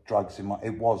worth of drugs in my...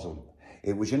 It wasn't.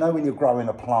 It was, you know, when you're growing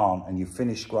a plant and you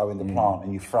finish growing the plant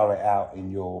and you throw it out in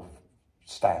your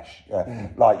stash,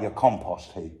 like your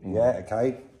compost heap, yeah,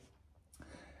 okay?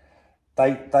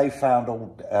 They found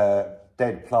all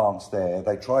dead plants there.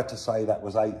 They tried to say that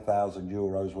was 8,000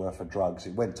 euros worth of drugs.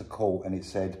 It went to court and it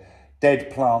said, dead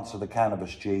plants of the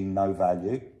cannabis gene, no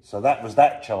value. So that was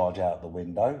that charge out the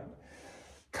window.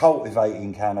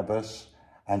 Cultivating cannabis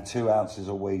and 2 ounces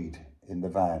of weed in the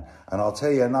van. And I'll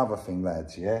tell you another thing,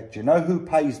 lads, yeah? Do you know who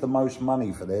pays the most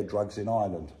money for their drugs in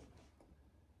Ireland?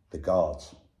 The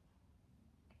guards.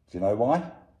 Do you know why?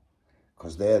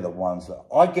 Because they're the ones that...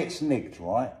 I gets nicked,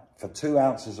 right, for 2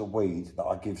 ounces of weed that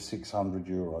I give 600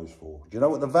 euros for. Do you know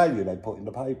what the value they put in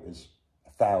the papers?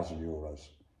 1,000 euros.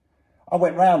 I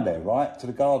went round there, right, to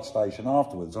the guard station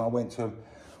afterwards, and I went to them,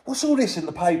 what's all this in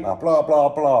the paper? Blah, blah,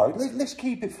 blah. Let's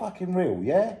keep it fucking real,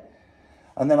 yeah?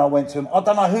 And then I went to him, I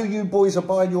don't know who you boys are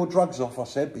buying your drugs off, I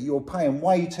said, but you're paying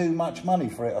way too much money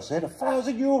for it, I said.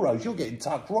 1,000 euros, you're getting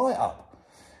tucked right up.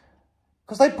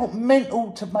 Because they put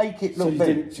mental to make it look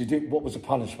big. So you didn't, what was the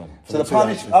punishment? So the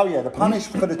punishment, oh yeah, the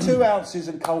punishment for the 2 ounces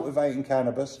and cultivating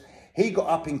cannabis, he got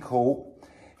up in court,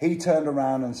 he turned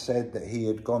around and said that he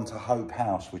had gone to Hope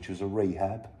House, which was a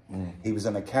rehab. He was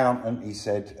an accountant, he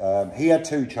said, he had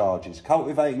 2 charges,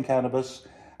 cultivating cannabis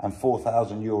and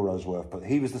 4,000 euros worth, but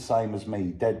he was the same as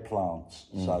me, dead plants.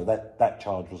 So that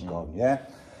charge was gone, yeah?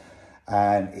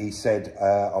 And he said,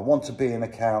 I want to be an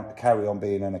carry on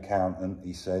being an accountant.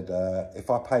 He said, if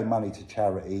I pay money to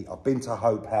charity, I've been to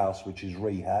Hope House, which is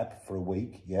rehab, for a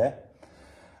week, yeah?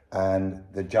 And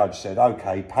the judge said,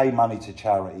 okay, pay money to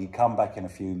charity, come back in a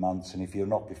few months, and if you're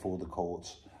not before the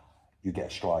courts, you get a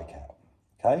strikeout,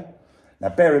 okay? Now,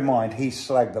 bear in mind, he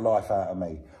slagged the life out of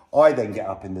me. I then get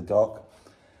up in the dock,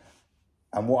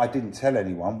 and what I didn't tell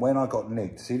anyone, when I got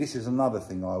nicked, see, this is another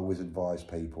thing I always advise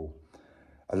people.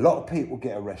 A lot of people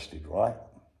get arrested, right?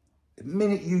 The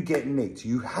minute you get nicked,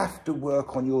 you have to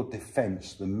work on your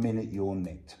defence the minute you're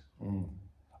nicked.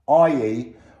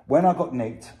 I.e., when I got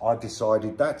nicked, I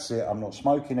decided, that's it, I'm not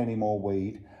smoking any more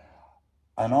weed.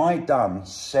 And I done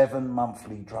 7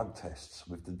 monthly drug tests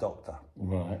with the doctor.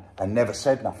 Right. And never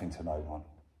said nothing to no one,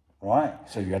 right?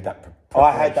 So you had that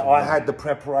I had the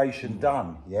preparation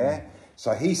done, yeah?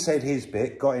 So he said his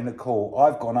bit, got in the court.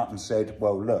 I've gone up and said,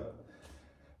 well, look,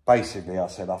 basically I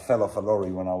said, I fell off a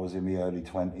lorry when I was in the early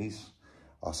 20s.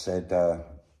 I said,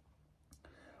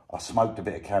 I smoked a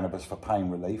bit of cannabis for pain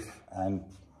relief, and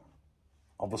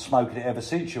I was smoking it ever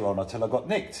since, Your Honour, till I got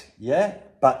nicked, yeah?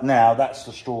 But now that's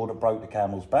the straw that broke the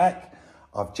camel's back.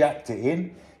 I've jacked it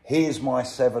in. Here's my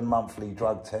 7 monthly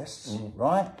drug tests,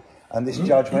 right? And this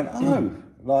judge went, oh,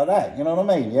 like that, you know what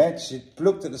I mean? Yeah, she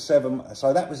looked at the 7,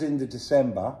 so that was in the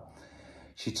December.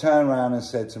 She turned around and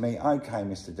said to me, okay,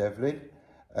 Mr. Devlin,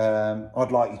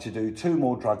 I'd like you to do 2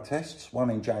 more drug tests, 1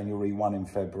 in January, 1 in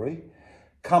February.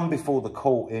 Come before the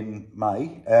court in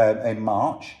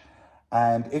March.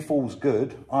 And if all's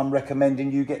good, I'm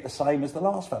recommending you get the same as the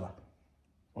last fella,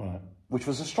 which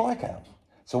was a strikeout.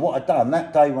 So what I'd done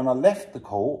that day when I left the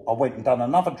court, I went and done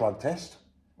another drug test.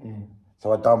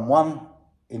 So I'd done 1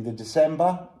 in the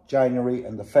December, January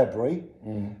and the February,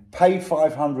 paid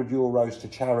 500 euros to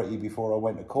charity before I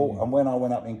went to court. And when I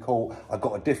went up in court, I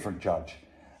got a different judge.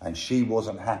 And she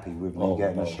wasn't happy with me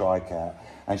getting a strikeout.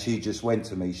 And she just went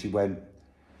to me, she went,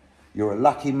 you're a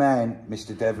lucky man,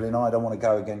 Mr. Devlin. I don't want to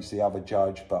go against the other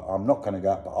judge, but I'm not going to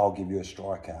go up, but I'll give you a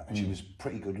strikeout. And she was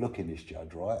pretty good looking, this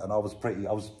judge, right? And I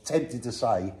was tempted to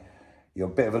say, you're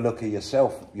a bit of a looker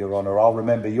yourself, Your Honour. I'll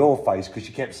remember your face, because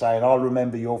she kept saying, I'll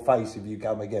remember your face if you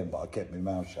come again. But I kept my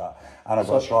mouth shut, and I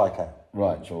got a strikeout.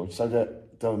 Right, George. So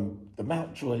the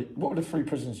Mountjoy, what were the 3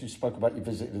 prisons you spoke about you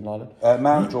visited in Ireland?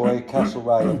 Mountjoy,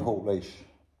 Castlereagh and Portlaoise.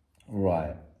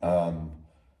 Right.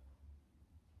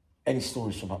 Any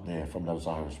stories from up there, from those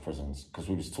Irish prisons? Because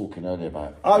we was talking earlier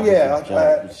about... Oh,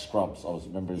 yeah. Scrubs. I was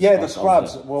remembering... Yeah, the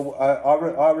Scrubs. Well,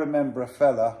 I remember a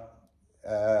fella,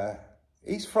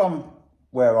 he's from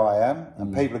where I am,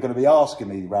 and people are going to be asking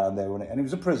me around there, and he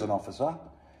was a prison officer.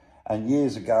 And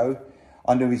years ago,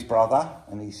 I knew his brother,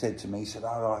 and he said to me, he said,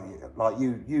 oh, like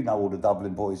you know all the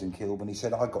Dublin boys in Kilburn. He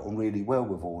said, I got on really well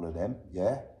with all of them,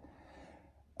 yeah?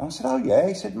 And I said, oh yeah,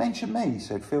 he said, mention me. He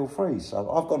said, feel free.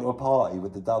 So I've gone to a party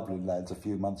with the Dublin lads a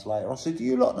few months later. I said, do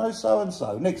you lot know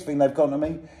so-and-so? Next thing they've gone to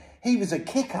me, he was a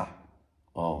kicker.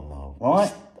 Oh no.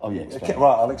 Right? Oh yeah.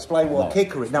 Right, I'll explain what a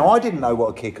kicker is. Now, I didn't know what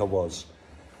a kicker was.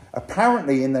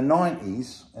 Apparently in the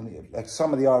 90s, and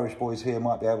some of the Irish boys here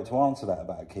might be able to answer that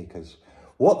about kickers.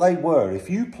 What they were, if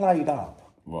you played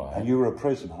up and you were a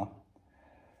prisoner,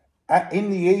 in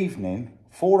the evening,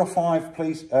 4 or 5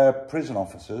 prison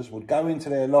officers would go into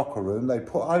their locker room, they'd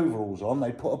put overalls on,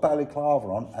 they'd put a balaclava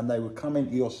on, and they would come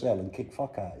into your cell and kick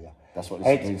fuck out of you. That's what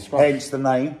it's described. Hence the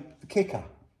name, the kicker.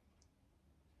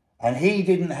 And he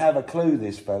didn't have a clue,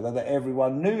 this fella, that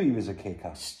everyone knew he was a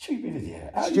kicker. Stupid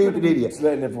idiot. Stupid idiot.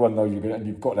 Letting everyone know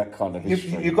you've got that kind of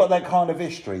history. You've got that kind of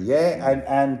history, yeah?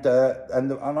 And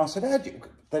I said, how'd you...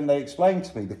 Then they explained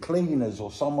to me, the cleaners or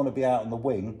someone would be out on the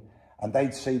wing, and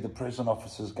they'd see the prison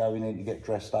officers going in to get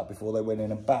dressed up before they went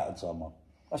in and battered someone.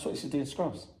 That's what you said in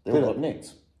Scrubs. They all got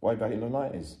nicked way back in the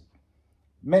 90s.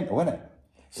 Mental, isn't it?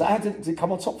 So how did it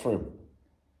come on top for him?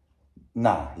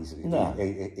 Nah,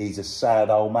 he's a sad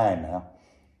old man now.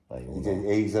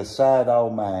 He's a sad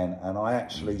old man, and I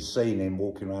actually seen him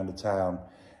walking around the town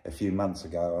a few months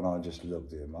ago, and I just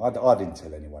looked at him. I didn't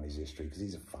tell anyone his history because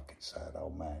he's a fucking sad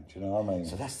old man. Do you know what I mean?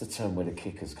 So that's the term where the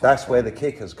kickers come from. That's where the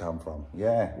kickers come from,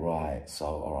 yeah. Right, so,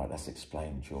 all right, that's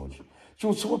explained, George.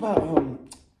 George, so what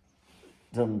about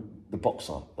the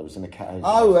boxer that was in the cat?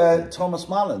 Oh, Thomas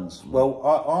Mullins. Well,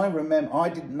 I remember, I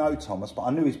didn't know Thomas, but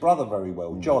I knew his brother very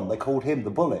well, John. They called him the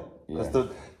Bullet.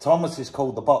 Because Thomas is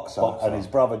called the boxer, and his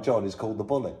brother John is called the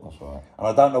Bullet. That's right. And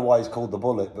I don't know why he's called the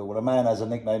Bullet, but when a man has a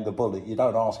nickname, the Bullet, you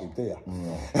don't ask him, do you?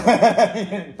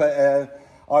 Yeah.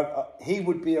 But he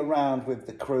would be around with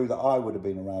the crew that I would have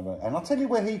been around with. And I'll tell you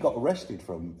where he got arrested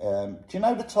from. Do you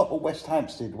know the top of West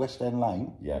Hampstead, West End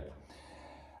Lane? Yeah.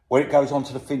 Where it goes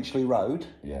onto the Finchley Road?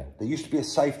 Yeah. There used to be a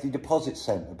safety deposit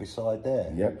centre beside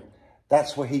there. Yep.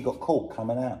 That's where he got caught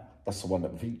coming out. That's the one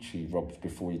that Vici robbed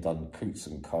before he done Coots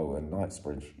and Co and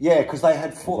Knightsbridge. Yeah, because they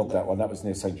had four. That one. That was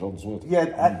near St John's Wood.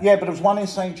 Yeah, yeah, but there was one in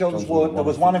St John's Wood. There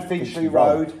was one in Finchley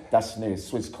Road. That's near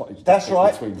Swiss Cottage. That's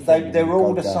right. They were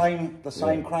all the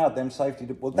same crowd. Them safety.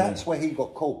 Well, that's where he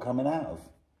got caught coming out of.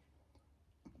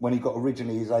 When he got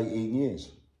originally his 18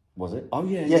 years. Was it? Oh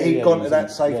yeah. Yeah, he'd gone to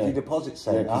that safety deposit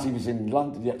centre. Yeah, because he was in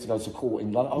London. He had to go to court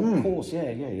in London. Oh, of course.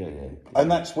 Yeah. And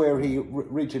that's where he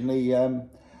originally.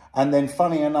 And then,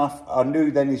 funny enough, I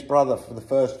knew then his brother for the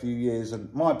first few years,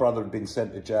 and my brother had been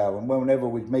sent to jail. And whenever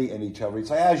we'd meet each other, he'd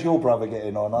say, "How's your brother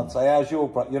getting on?" I'd say, "How's your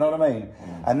brother?" You know what I mean?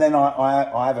 And then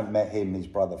I haven't met him, his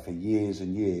brother, for years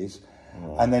and years.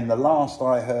 And then the last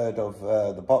I heard of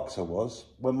the boxer was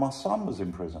when my son was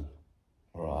in prison.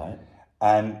 Right.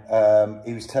 And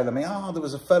he was telling me, "Oh, there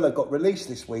was a fella got released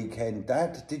this weekend,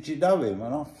 Dad. Did you know him?"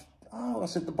 And I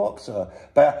said, "The boxer."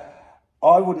 But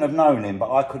I wouldn't have known him,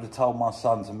 but I could have told my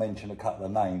son to mention a couple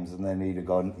of names, and then he'd have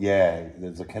gone, "Yeah,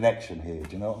 there's a connection here."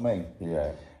 Do you know what I mean?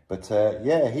 Yeah. But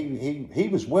yeah, he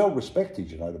was well respected,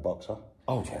 you know, the boxer.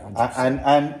 Oh yeah.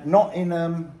 And not in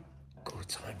God,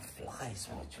 time flies,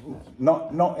 George.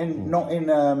 Not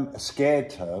in scared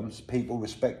terms. People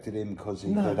respected him because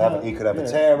he could have a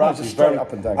tear up. He's very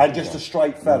up and down, and just a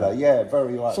straight fella. Yeah,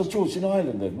 very like. So George, in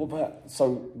Ireland then, what about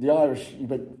the Irish? You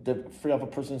bet the 3 other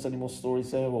prisoners. Any more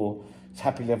stories there, or it's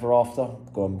happily ever after?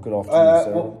 Go on. Good afternoon,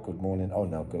 Sarah. Good morning. Oh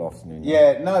no, good afternoon.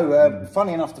 Yeah, no.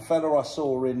 Funny enough, the fella I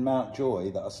saw in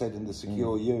Mountjoy that I said in the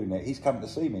secure unit, he's coming to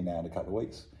see me now in a couple of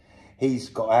weeks. He's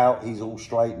got out. He's all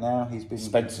straight now. He's been.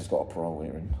 Spencer's got a parole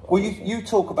hearing. Well, you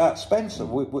talk about Spencer.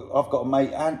 I've got a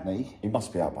mate, Anthony. He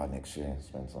must be out by next year,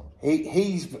 Spencer.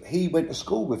 He went to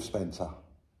school with Spencer.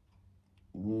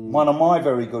 One of my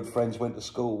very good friends went to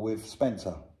school with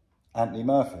Spencer, Anthony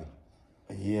Murphy.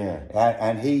 Yeah.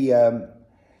 And he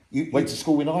went to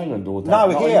school in Ireland or no,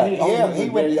 here. He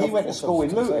went to school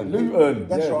in Luton. Luton.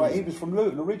 That's right. He was from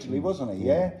Luton originally, wasn't he?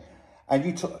 Yeah.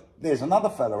 And there's another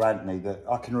fella, Anthony, that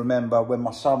I can remember when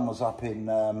my son was up in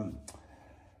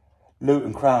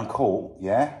Luton Crown Court,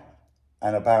 yeah?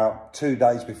 And about 2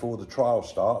 days before the trial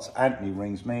starts, Anthony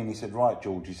rings me and he said, "Right,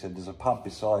 George," he said, "there's a pub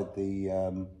beside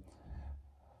the...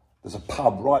 there's a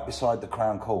pub right beside the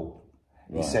Crown Court."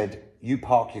 Right. He said, "You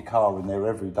park your car in there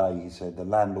every day." He said, "The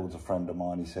landlord's a friend of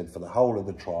mine." He said, "For the whole of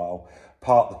the trial,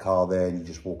 park the car there and you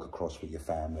just walk across with your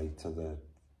family to the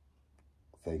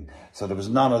thing." So there was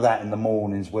none of that in the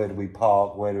mornings. Where do we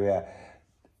park? Where do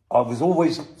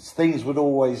we... things would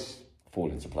always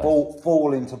fall into place.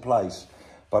 Fall into place.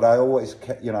 But I always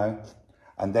kept, you know...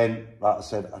 And then, like I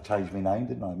said, I changed my name,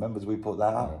 didn't I? Remember we put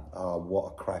that up? Oh, what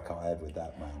a crack I had with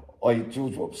that, man. Oi,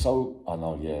 George, I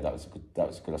know, yeah, that was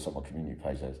good. I saw my community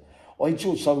page. Oi,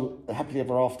 George, so happily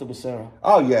ever after with Sarah?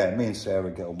 Oh, yeah, me and Sarah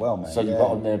get on well, man. So you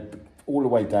got on there all the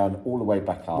way down, all the way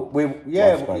back up.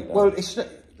 Listen,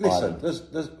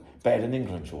 there's... Better than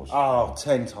England, George? Oh,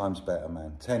 10 times better,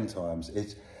 man. 10 times.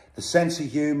 It's the sense of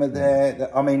humour there.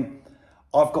 I mean,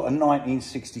 I've got a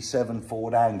 1967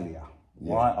 Ford Anglia.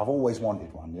 Yeah. Right, I've always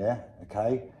wanted one, yeah,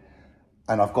 okay,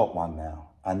 and I've got one now,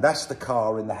 and that's the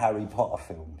car in the Harry Potter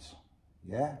films,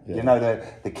 yeah? You know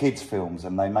the kids' films,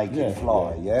 and they make it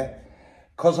fly, yeah.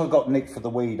 Because I've got Nick for the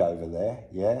Weed over there,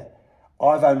 yeah.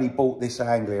 I've only bought this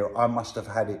Anglia. I must have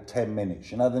had it 10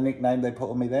 minutes. You know the nickname they put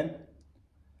on me then?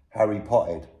 Harry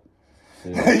Potted.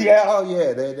 Yeah.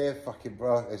 They're fucking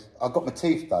bro. I got my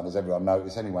teeth done, as everyone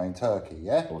noticed anyway, in Turkey,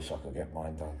 yeah. I wish I could get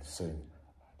mine done soon.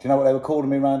 Do you know what they were calling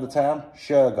me around the town?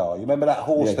 Shergar. You remember that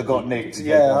horse that got nicked?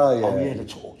 Oh yeah, the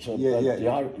torch.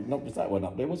 Not was that one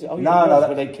up there, was it? Oh yeah,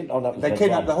 no, they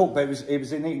kidnapped the horse. But it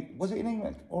was in England. Was it in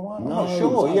England? All right, I'm not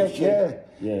sure.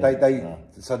 Yeah.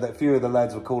 So that a few of the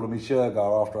lads were calling me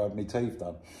Shergar after I had my teeth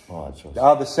done. Oh, the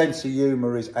other sense of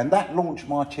humour is, and that launched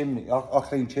my chimney. I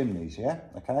clean chimneys, yeah.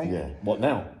 Okay. Yeah. What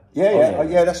now?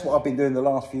 Yeah. That's what I've been doing the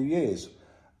last few years.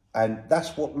 And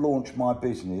that's what launched my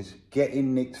business,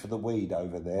 getting nicked for the weed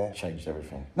over there. Changed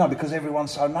everything. No, because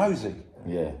everyone's so nosy.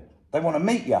 Yeah. They want to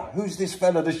meet you. Who's this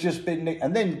fella that's just been nicked?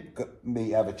 And then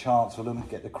me have a chance with them,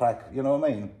 get the crack, you know what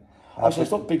I mean? So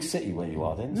it's not a big city where you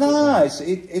are then? No,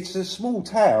 it's a small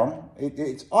town.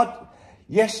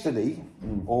 Yesterday,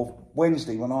 or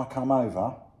Wednesday when I come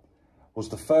over, was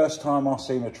the first time I've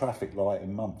seen a traffic light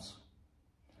in months.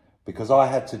 Because I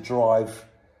had to drive...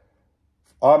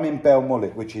 I'm in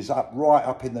Belmullet, which is right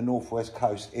up in the northwest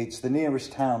coast. It's the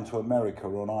nearest town to America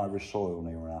on Irish soil,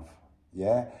 near enough.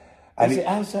 Yeah,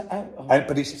 and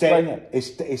but it's dead.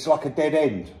 It's like a dead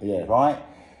end. Yeah. Right.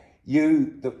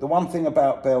 The one thing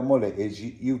about Belmullet is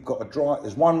you've got to drive.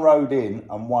 There's one road in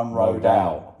and one road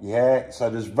out. Yeah. So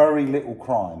there's very little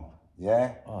crime.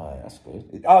 Yeah. Oh, that's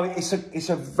good. Oh, it's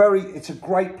a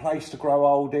great place to grow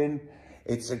old in.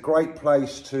 It's a great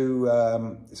place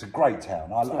to, it's a great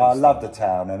town. I love the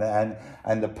town,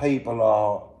 and the people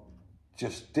are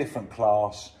just different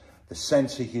class, the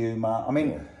sense of humour. I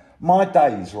mean, my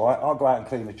days, right, I'll go out and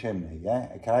clean the chimney, yeah,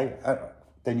 okay?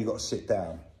 Then you've got to sit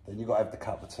down, then you've got to have the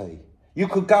cup of tea. You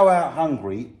could go out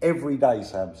hungry every day,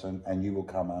 Samson, and you will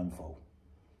come home full.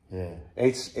 Yeah.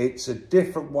 It's a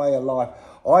different way of life.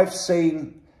 I've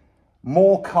seen...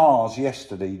 more cars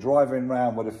yesterday, driving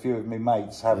around with a few of my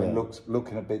mates,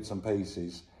 looking at bits and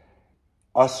pieces.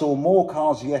 I saw more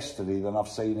cars yesterday than I've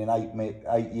seen in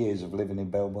 8 years of living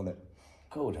in Belmullet.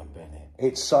 Good on Bennett.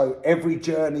 It's so, every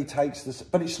journey takes this,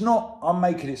 but it's not, I'm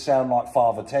making it sound like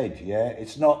Father Ted, yeah?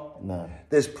 It's not, no.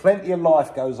 There's plenty of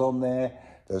life goes on there,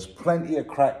 there's plenty of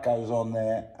crack goes on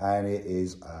there, and it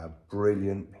is a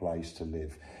brilliant place to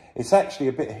live. It's actually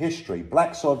a bit of history.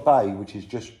 Blacksod Bay, which is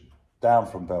just down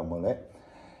from Belmullet,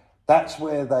 that's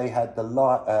where they had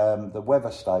the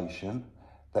weather station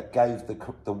that gave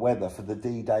the weather for the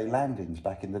D-Day landings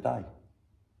back in the day.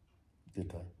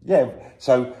 Did they? Yeah.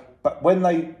 So, but when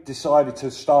they decided to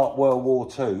start World War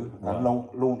II and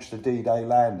launch the D-Day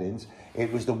landings,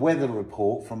 it was the weather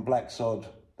report from Blacksod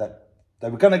that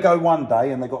they were going to go one day,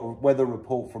 and they got a weather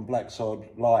report from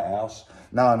Blacksod Lighthouse.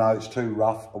 No, it's too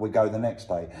rough, and we go the next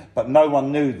day. But no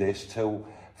one knew this till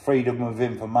freedom of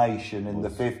information in the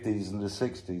 50s and the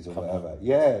 60s or whatever.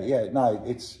 No,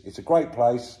 it's a great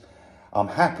place. I'm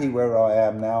happy where I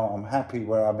am now. I'm happy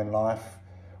where I'm in life.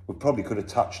 We probably could have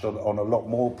touched on a lot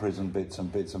more prison bits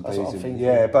and pieces.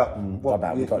 Yeah, but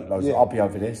I'll be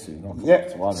over there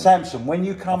soon. Samson, when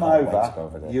you come over,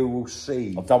 you will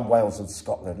see. I've done Wales and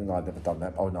Scotland, and I've never done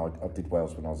that. Oh no, I did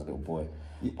Wales when I was a little boy.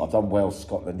 I've done Wales,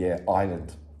 Scotland,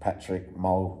 Ireland. Patrick,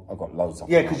 Mo, I've got loads of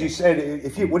them. Yeah, because you said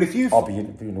I'll be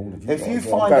interviewing all of you. If you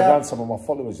find out around some of my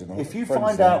followers, you know. If you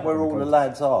find out where all the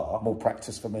lads are, more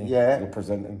practice for me. Yeah, you're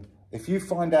presenting. If you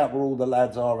find out where all the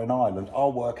lads are in Ireland,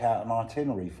 I'll work out an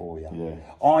itinerary for you. Yeah.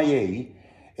 I.e.,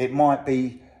 it might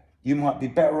be you might be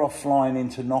better off flying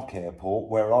into Knock Airport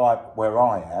where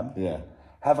I am. Yeah.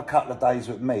 Have a couple of days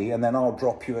with me, and then I'll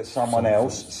drop you at someone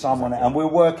else, and we'll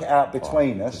work it out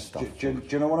between us. Do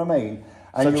you know what I mean?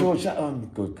 And so George,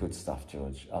 good stuff,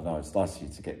 George. I know it's nice of you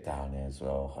to get down here as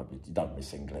well. I hope you don't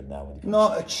miss England now.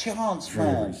 Not a chance,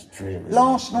 man.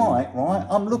 Last night, right,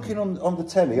 I'm looking on the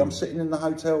telly, I'm sitting in the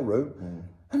hotel room,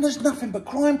 and there's nothing but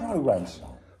crime programmes.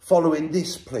 Following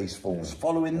this police force,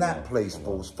 following that police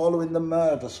force, following the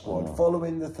murder squad,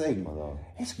 following the thing.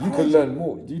 It's crazy. You can learn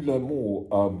more. You learn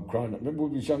more growing up. Remember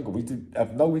when we was younger, we did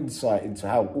have no insight into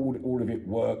how all of it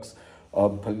works.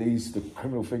 Police, the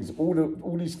criminal things,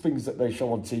 all these things that they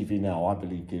show on TV now, I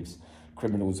believe gives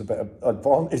criminals a better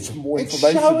advantage and more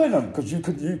information. It's showing them. Because you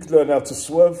could learn how to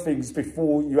swerve things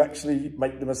before you actually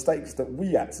make the mistakes that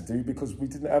we had to do, because we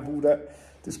didn't have all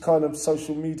this kind of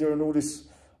social media and all this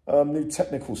new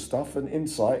technical stuff and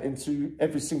insight into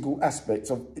every single aspect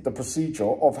of the procedure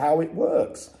of how it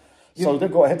works. So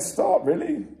they've got a head start,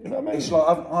 really. You know what I mean? It's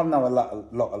like, I know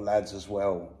a lot of lads as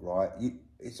well, right?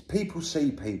 It's people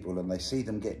see people and they see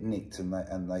them get nicked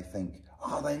and they think,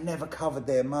 oh, they never covered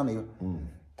their money.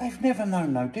 They've never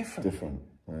known no different.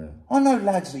 Yeah. I know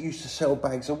lads that used to sell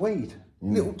bags of weed,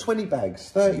 little 20 bags,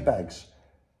 30 bags,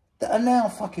 that are now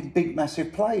fucking big,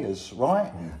 massive players,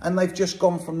 right? And they've just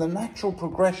gone from the natural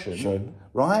progression,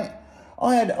 right?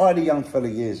 I had a young fella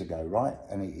years ago, right?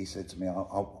 And he said to me,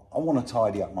 I want to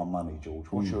tidy up my money, George.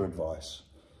 What's your advice?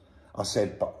 I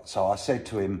said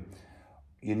to him,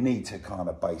 you need to kind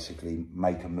of basically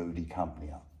make a moody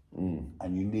company up.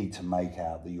 And you need to make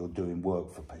out that you're doing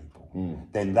work for people.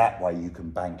 Then that way you can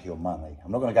bank your money.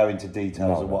 I'm not going to go into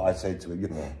details of what I said to him.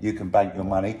 You can bank your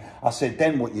money. I said,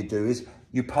 then what you do is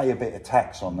you pay a bit of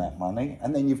tax on that money,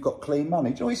 and then you've got clean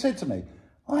money. Do you know what he said to me?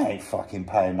 I ain't fucking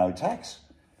paying no tax.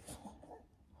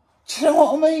 Do you know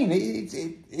what I mean?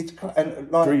 It's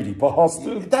like, greedy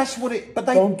bastard. That's what it. But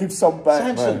they don't give some back,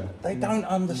 Samson, man. they don't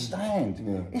understand.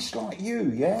 Yeah. It's like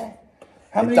you, yeah.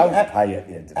 How They many? don't pay at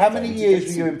the end of the How day. many years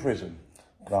were you in prison?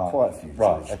 Right. Quite a few.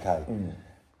 Right. Okay.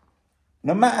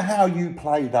 No matter how you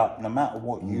played up, no matter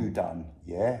what you done,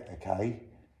 yeah. Okay.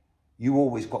 You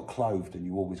always got clothed and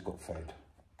you always got fed.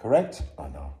 Correct? I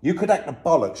know. You could act the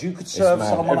bollocks. You could serve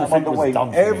someone up on the wing.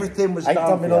 Everything was done. Ain't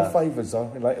done me no favours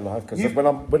though in later life, because when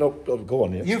I'm go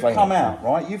on. You've come out,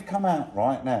 right? You've come out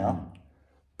right now.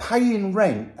 Paying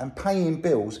rent and paying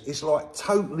bills is like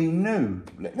totally new.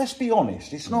 Let's be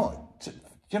honest. It's not. Do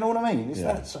you know what I mean? No,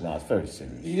 it's very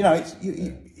serious. You know,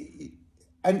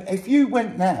 and if you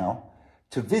went now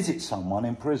to visit someone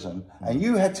in prison and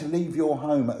you had to leave your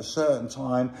home at a certain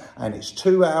time and it's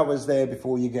 2 hours there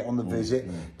before you get on the visit,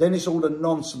 then it's all the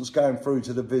nonsense going through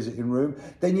to the visiting room.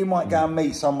 Then you might go and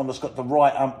meet someone that's got the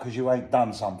right ump because you ain't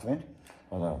done something.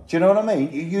 I know. Do you know what I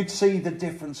mean? You'd see the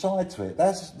different side to it.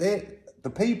 That's the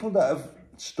people that have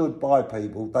stood by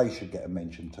people, they should get a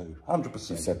mention too. 100%.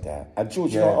 You said that. And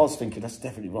George, you know, I was thinking that's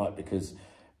definitely right, because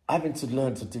having to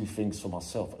learn to do things for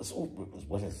myself, as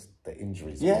well as the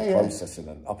injuries, and the processing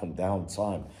and up and down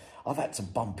time, I've had to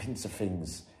bump into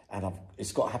things, and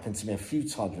it's got to happen to me a few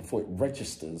times before it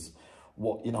registers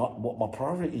what my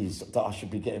priority is that I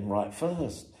should be getting right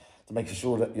first, to making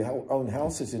sure that your own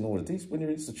house is in order. These, when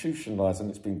you're institutionalised and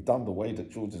it's been done the way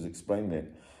that George has explained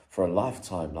it for a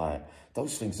lifetime, like,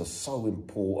 those things are so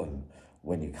important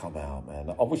when you come out,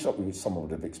 man. I wish someone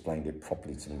would have explained it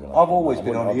properly to me. I've always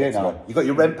been on it, you know. You got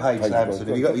your rent paid,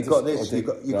 Samson. You got this. You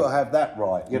got to have that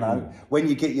right. You know, when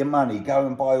you get your money, go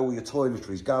and buy all your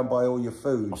toiletries. Go and buy all your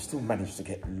food. I still managed to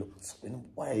get looked, in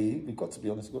a way. We've got to be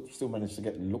honest. I've still managed to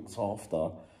get looked after,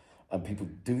 and people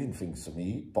doing things for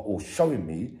me, or showing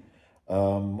me.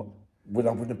 It would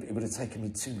have taken me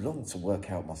too long to work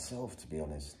out myself, to be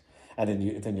honest. And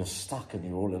then you're stuck, and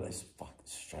you're all of this. Fuck,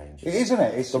 it's strange. It isn't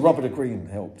it? It's the rubber, the green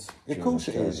helps. Of course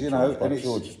it is, you know. And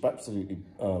George, it's absolutely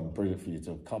brilliant for you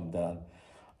to come down.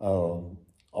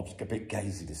 I was a bit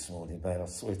gazy this morning, man. I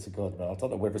swear to God, man. I don't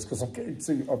know whether it's because I'm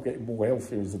getting more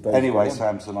healthy as the day. Anyway,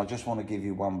 Samson, I just want to give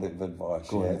you one bit of advice.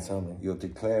 Go on, tell me. You're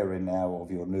declaring now of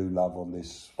your new love on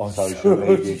this social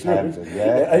media campaign.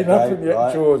 Yeah, it ain't happened yet,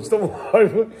 right? George. Don't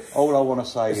worry. All I want to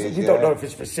say is, we don't know if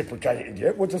it's reciprocated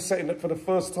yet. We're just saying that for the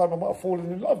first time I might have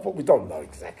fallen in love, but we don't know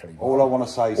exactly. All I want to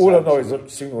say, all I know is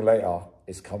that sooner or later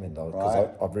it's coming, though, because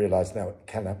I've realised now it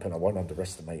can happen. I won't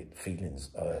underestimate feelings,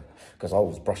 because I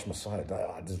always brush my side.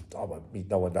 I won't meet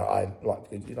no one that I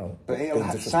like, you know. But it'll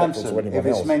happen, Samson. If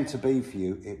it's meant to be for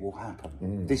you, it will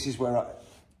happen. This is where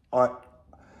I've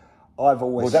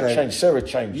always said. Well, that changed. Sarah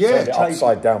changed. Yeah, it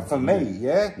upside down for me.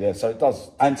 Yeah, yeah. So it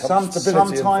does. And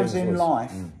sometimes in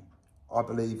life, I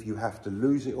believe you have to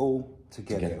lose it all to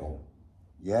get it all.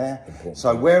 Yeah. Important.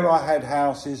 So where I had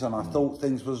houses and I thought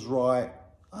things was right,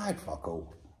 I had fuck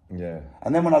all. Yeah.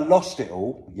 And then when I lost it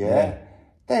all,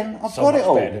 then I've got it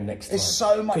all. Better next time. It's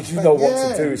so much better. Because you know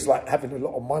what to do. It's like having a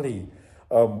lot of money.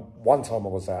 One time I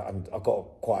was out and I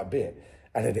got quite a bit.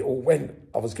 And then it all went.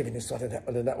 I was giving this one and that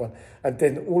one and that one. And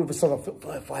then all of a sudden I thought,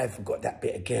 well, if I haven't got that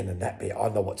bit again and that bit, I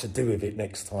know what to do with it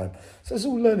next time. So it's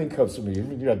all learning curves for me. I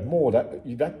mean, you had more that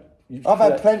you've had. I've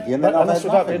had plenty, and then I've that's had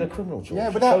without nothing. being a criminal, George. Yeah,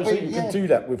 it without shows being, that you can do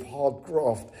that with hard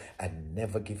graft and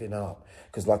never giving up.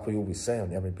 Because like we always say on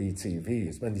the MBTV,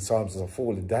 as many times as I've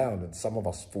fallen down, and some of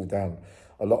us fall down,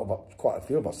 a lot of us, quite a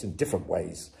few of us, in different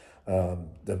ways.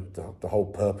 The whole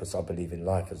purpose, I believe, in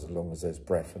life, as long as there's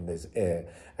breath and there's air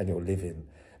and you're living,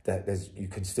 that you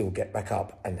can still get back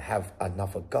up and have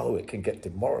another go. It can get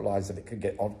demoralised and it can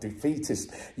get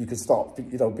defeatist. You can start,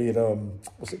 you know, being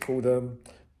what's it called,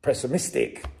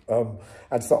 pessimistic,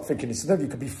 and start thinking it's never. You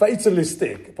could be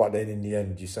fatalistic, but then in the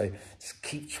end you say, just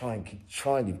keep trying.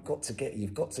 You've got to get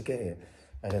it.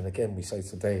 And then again, we say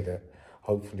today that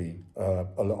hopefully a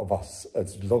lot of us,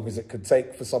 as long as it could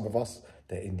take for some of us,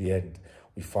 that in the end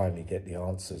we finally get the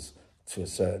answers to a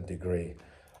certain degree.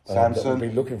 Samson, that we've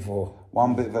been looking for.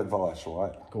 One bit of advice,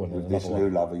 right? Go on, with this new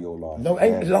love of your life. No,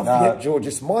 ain't love yet, George.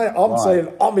 It's I'm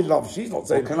saying I'm in love. She's not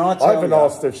saying. Well, can I tell I haven't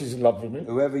asked her if she's in love with me.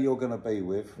 Whoever you're going to be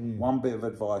with, one bit of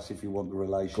advice if you want the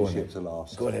relationship to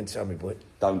last. Go on and tell me, boy.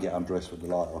 Don't get undressed with the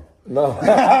light on. No.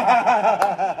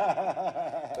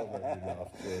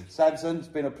 Samson, it's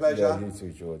been a pleasure. Yeah, you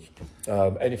too, George.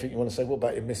 Anything you want to say? What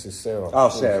about your Mrs. Sarah? Oh,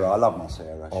 Sarah, I love my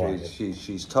Sarah.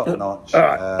 She's top notch.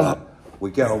 We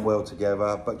get on well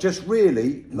together, but just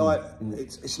really, like,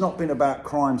 it's not been about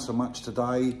crime so much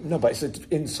today. No, but it's an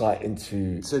insight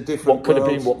into it's a different what could have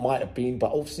been, what might have been,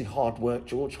 but obviously hard work,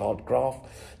 George, hard graft,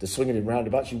 the swinging in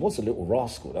roundabouts. You was a little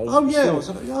rascal.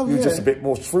 You were just a bit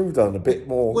more shrewder and a bit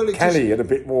more canny and a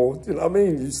bit more, you know what I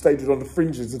mean? You stayed on the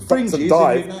fringes and ducks and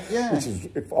dive, which is,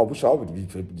 I wish I would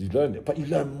have, you learned it, but you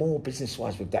learn more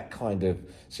business-wise with that kind of,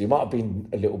 so you might have been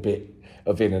a little bit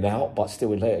of in and out, but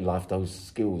still in later life, those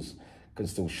skills can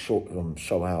still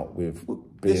show out with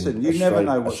being Listen, you never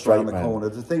know what's around the corner.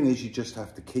 The thing is, you just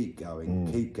have to keep going,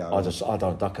 keep going. I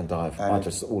don't duck and dive.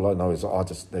 All I know is I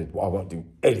won't do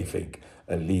anything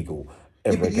illegal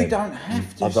ever again. You don't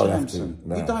have to, Samson.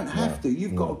 You don't have to.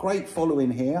 You've got a great following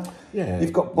here. Yeah.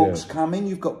 You've got books coming.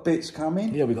 You've got bits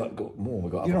coming. Yeah, we've got more.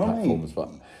 We've got other platforms. But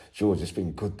George, it's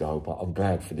been good though. But I'm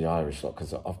glad for the Irish lot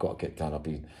because I've got to get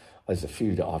down. There's a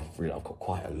few that I've got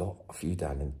quite a few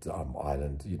down in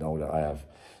Ireland, you know, that I have.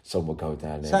 Some will go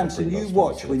down there. Samson, you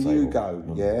watch when you go,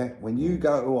 when you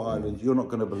go to Ireland, you're not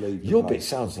going to believe your bit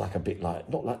sounds like a bit like,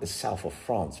 not like the south of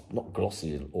France, not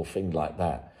glossy or thing like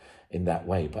that in that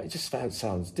way, but it just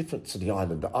sounds different to the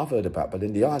island that I've heard about. But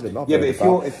in the island I've heard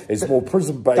about, it's more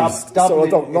prison-based, so I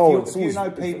don't know. If you know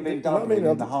people in Dublin,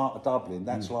 in the heart of Dublin,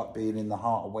 that's like being in the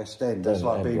heart of West End, that's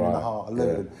like being in the heart of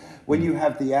Luton. When you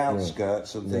have the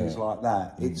outskirts and things like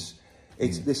that, it's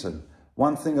listen,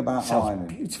 one thing about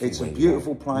Ireland, it's a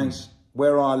beautiful place.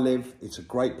 Where I live, it's a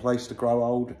great place to grow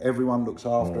old. Everyone looks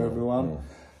after everyone.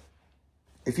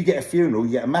 If you get a funeral,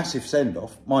 you get a massive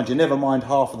send-off. Mind you, never mind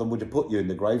half of them would have put you in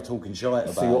the grave talking shite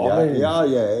about See what I mean? Yeah,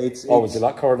 it's is it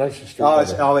like Coronation Street?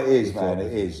 It is, man.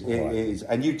 It is.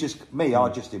 And you just, I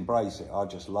just embrace it. I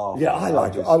just laugh. Yeah, I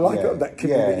like it. I like that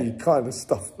community kind of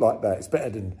stuff like that. It's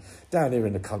better than down here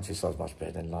in the countryside. Much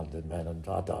better than London, man. And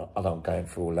I don't go in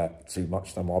for all that too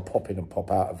much no more. I pop in and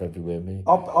pop out of everywhere.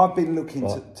 I've been looking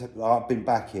I've been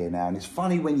back here now, and it's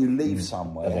funny when you leave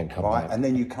somewhere, and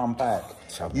then you come back,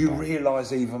 you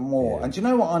realise even more. And do you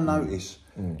know what I notice?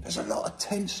 There's a lot of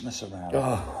tenseness around.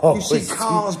 You see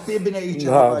cars bibbing at each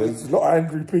other. There's a lot of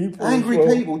angry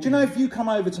people. People. Do you know if you come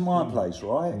over to my place,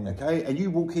 right? Okay, and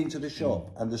you walk into the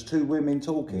shop and there's two women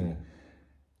talking.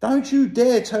 Don't you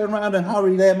dare turn around and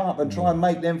hurry them up and try and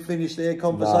make them finish their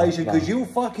conversation, because you'll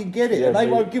fucking get it, and they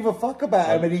won't give a fuck about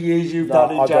how many years you've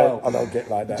done in jail. I don't get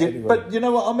like that anyway. But you know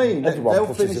what I mean? Everyone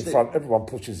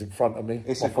pushes in front of me.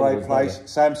 It's a great place.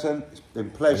 Samson, it's been a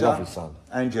pleasure. Lovely, son.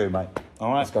 And you, mate.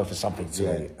 All right. Let's go for something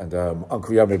today. And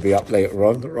Uncle Yum will be up later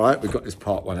on, right? We've got this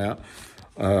part one out.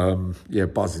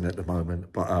 Buzzing at the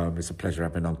moment, but it's a pleasure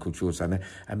having Uncle George down there,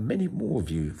 and many more of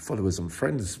you followers and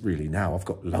friends really now. I've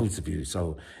got loads of you,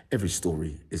 so every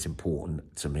story is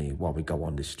important to me while we go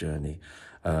on this journey.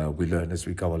 We learn as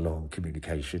we go along,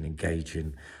 communication,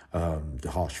 engaging,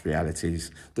 the harsh realities,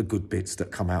 the good bits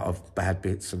that come out of bad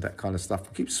bits and that kind of stuff.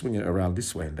 We keep swinging it around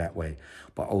this way and that way,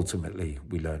 but ultimately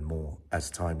we learn more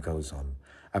as time goes on.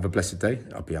 Have a blessed day.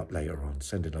 I'll be up later on.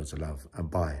 Sending loads of love,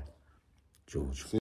 and bye, George.